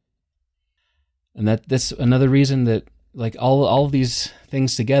line. And that's another reason that, like, all of these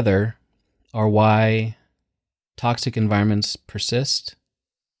things together are why toxic environments persist,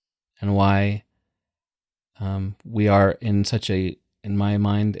 and why we are in such in my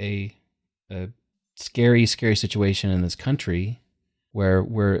mind, a scary, scary situation in this country, where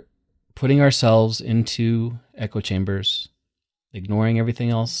we're putting ourselves into echo chambers, ignoring everything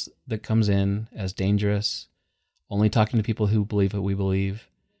else that comes in as dangerous, only talking to people who believe what we believe,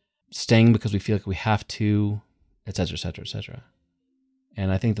 staying because we feel like we have to, etc., etc., etc.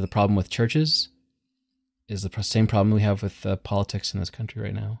 And I think that the problem with churches is the same problem we have with politics in this country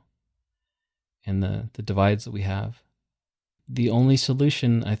right now, and the divides that we have. The only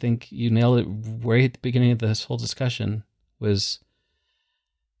solution, I think you nailed it right at the beginning of this whole discussion, was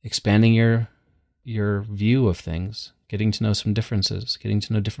expanding your view of things, getting to know some differences, getting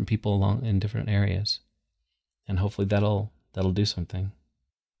to know different people along in different areas, and hopefully that'll do something.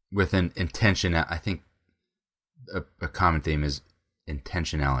 With an intention, I think a common theme is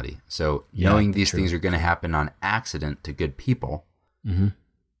intentionality. So knowing these things are going to happen on accident to good people,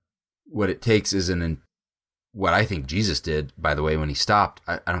 what it takes is what I think Jesus did, by the way, when he stopped.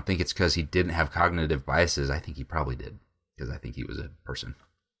 I don't think it's because he didn't have cognitive biases. I think he probably did, because I think he was a person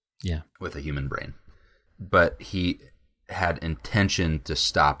with a human brain. But he had intention to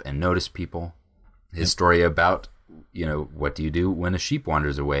stop and notice people. His story about, what do you do when a sheep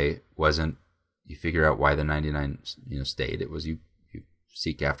wanders away wasn't you figure out why the 99 stayed. It was you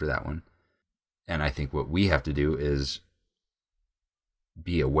seek after that one. And I think what we have to do is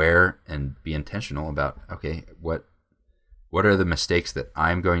be aware and be intentional about, okay, what are the mistakes that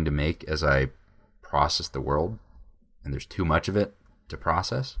I'm going to make as I process the world, and there's too much of it to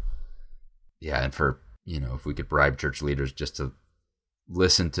process. And for, if we could bribe church leaders just to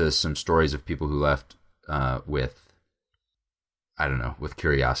listen to some stories of people who left with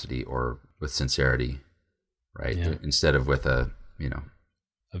curiosity or with sincerity, right? Yeah. Instead of with a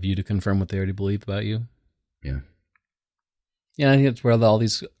view to confirm what they already believe about you. Yeah. Yeah, I think that's where all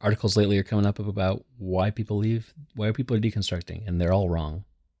these articles lately are coming up about why people leave, why people are deconstructing, and they're all wrong.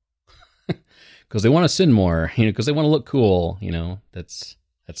 Because they want to sin more, because they want to look cool, that's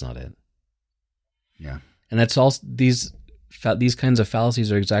not it. Yeah. And that's all, these kinds of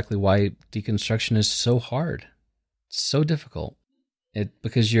fallacies are exactly why deconstruction is so hard. It's so difficult.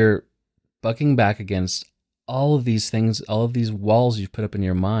 Because you're bucking back against all of these things, all of these walls you've put up in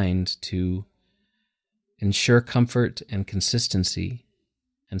your mind to ensure comfort and consistency,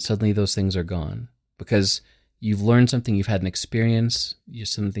 and suddenly those things are gone because you've learned something, you've had an experience,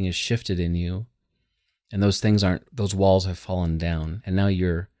 something has shifted in you, and those walls have fallen down, and now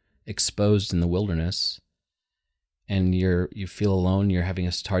you're exposed in the wilderness, and you feel alone, you're having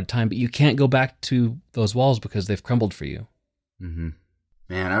a hard time, but you can't go back to those walls because they've crumbled for you. Mm-hmm.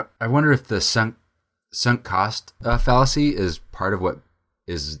 Man, I wonder if the sunk cost fallacy is part of what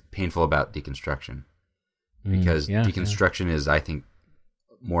is painful about deconstruction. Because deconstruction is, I think,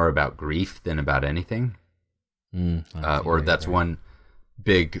 more about grief than about anything. That's one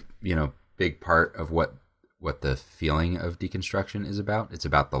big part of what the feeling of deconstruction is about. It's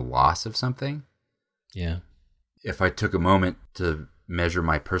about the loss of something. Yeah. If I took a moment to measure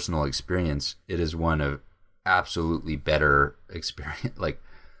my personal experience, it is one of absolutely better experience, like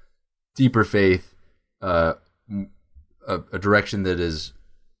deeper faith, a direction that is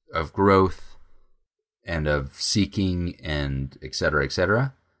of growth and of seeking, and et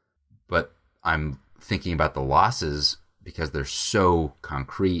cetera, but I'm thinking about the losses because they're so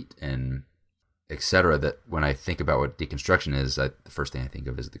concrete and et cetera, that when I think about what deconstruction is, the first thing I think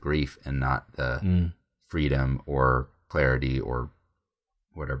of is the grief and not the freedom or clarity or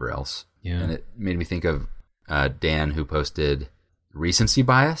whatever else. Yeah. And it made me think of Dan, who posted recency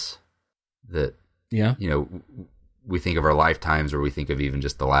bias, that we think of our lifetimes, or we think of even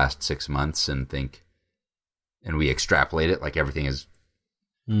just the last 6 months and we extrapolate it like everything is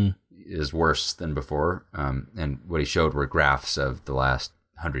is worse than before. And what he showed were graphs of the last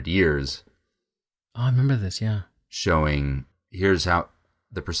 100 years. Oh, I remember this. Yeah. Showing here's how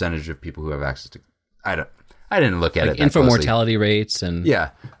the percentage of people who have access to. I didn't look at Like it. That infant closely. mortality rates and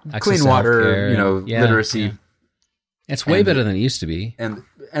access clean to water. healthcare. Yeah, literacy. yeah. It's way better than it used to be. and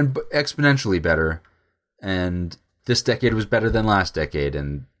exponentially better. And this decade was better than last decade,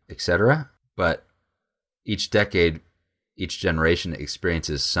 and etc. But each decade, each generation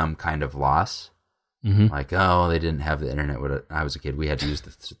experiences some kind of loss. Mm-hmm. Like, oh, they didn't have the internet when I was a kid. We had to use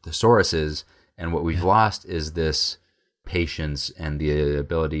the thesauruses, and what we've lost is this patience and the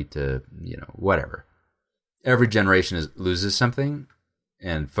ability to, whatever. Every generation loses something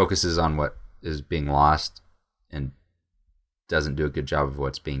and focuses on what is being lost and doesn't do a good job of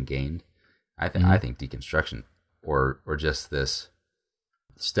what's being gained. I think deconstruction or just this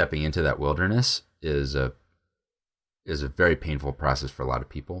stepping into that wilderness is a very painful process for a lot of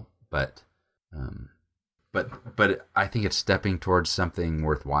people, but I think it's stepping towards something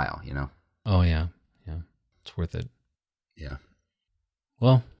worthwhile, Oh, yeah. Yeah. It's worth it. Yeah.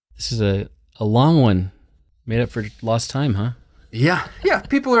 Well, this is a long one. Made up for lost time, huh? Yeah. Yeah.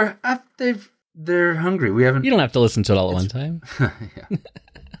 People are, they're hungry. We haven't. You don't have to listen to it all at one time. Yeah.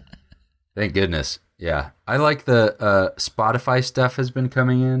 Thank goodness. Yeah. I like the Spotify stuff has been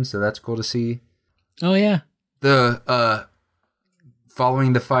coming in, so that's cool to see. Oh, yeah. The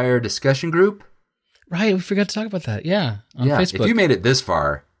Following the Fire discussion group. Right. We forgot to talk about that. Yeah. On Facebook. If you made it this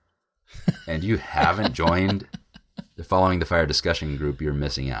far and you haven't joined the Following the Fire discussion group, you're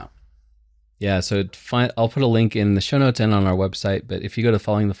missing out. Yeah. So I'll put a link in the show notes and on our website. But if you go to if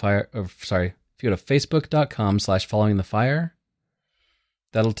you go to facebook.com/followingthefire,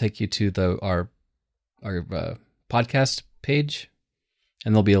 that'll take you to our podcast page,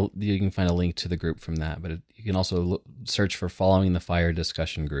 and you can find a link to the group from that. But you can also search for Following the Fire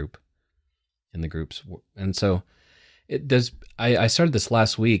discussion group in the groups. And so it does. I started this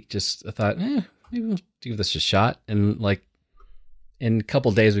last week. I thought, maybe we'll give this a shot. And like in a couple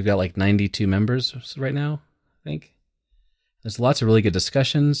of days, we've got like 92 members right now, I think. There's lots of really good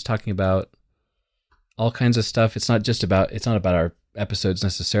discussions talking about all kinds of stuff. It's not about our episodes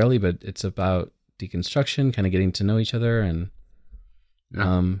necessarily, but it's about deconstruction, kind of getting to know each other. And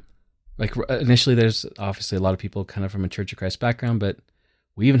like initially there's obviously a lot of people kind of from a Church of Christ background, but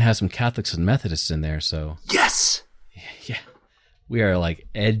we even have some Catholics and Methodists in there. So yes, yeah, we are like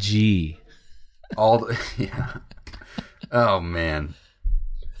edgy. Yeah. Oh man.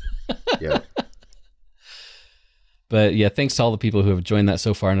 Yeah. But yeah, thanks to all the people who have joined that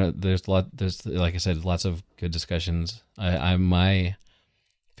so far. And there's like I said, lots of good discussions. My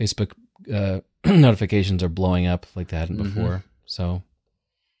Facebook notifications are blowing up like they hadn't before. So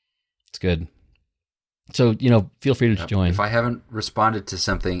it's good. So, feel free to join. If I haven't responded to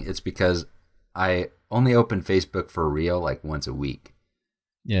something, it's because I only open Facebook for real like once a week.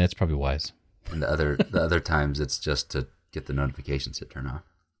 Yeah, it's probably wise. And the other times it's just to get the notifications to turn off.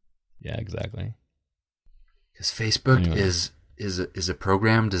 Yeah, exactly. Because Facebook is a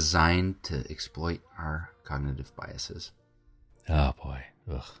program designed to exploit our cognitive biases. Oh boy.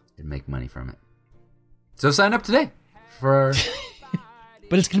 Ugh. And make money from it. So sign up today for our...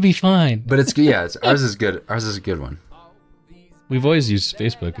 But it's gonna be fine. But ours is good. Ours is a good one. We've always used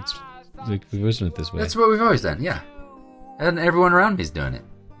Facebook. It's like we've always done it this way. That's what we've always done, yeah. And everyone around me is doing it.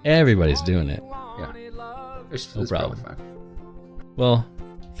 Everybody's doing it. Yeah. It's No problem. probably fun. Well,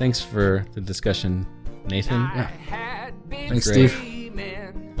 thanks for the discussion, Nathan. Yeah. Thanks, Great. Steve.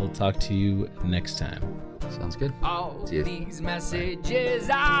 We'll talk to you next time. Sounds good. All See ya. these messages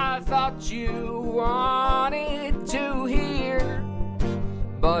I thought you wanted to hear,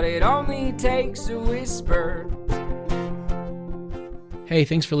 but it only takes a whisper. Hey,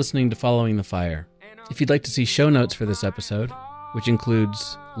 thanks for listening to Following the Fire. If you'd like to see show notes for this episode, which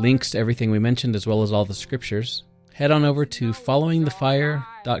includes links to everything we mentioned as well as all the scriptures, head on over to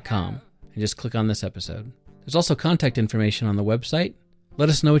followingthefire.com and just click on this episode. There's also contact information on the website. Let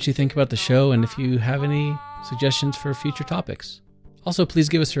us know what you think about the show and if you have any suggestions for future topics. Also, please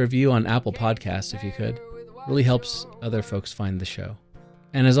give us a review on Apple Podcasts if you could. It really helps other folks find the show.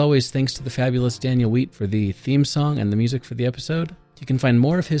 And as always, thanks to the fabulous Daniel Wheat for the theme song and the music for the episode. You can find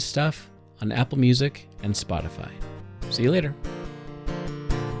more of his stuff on Apple Music and Spotify. See you later.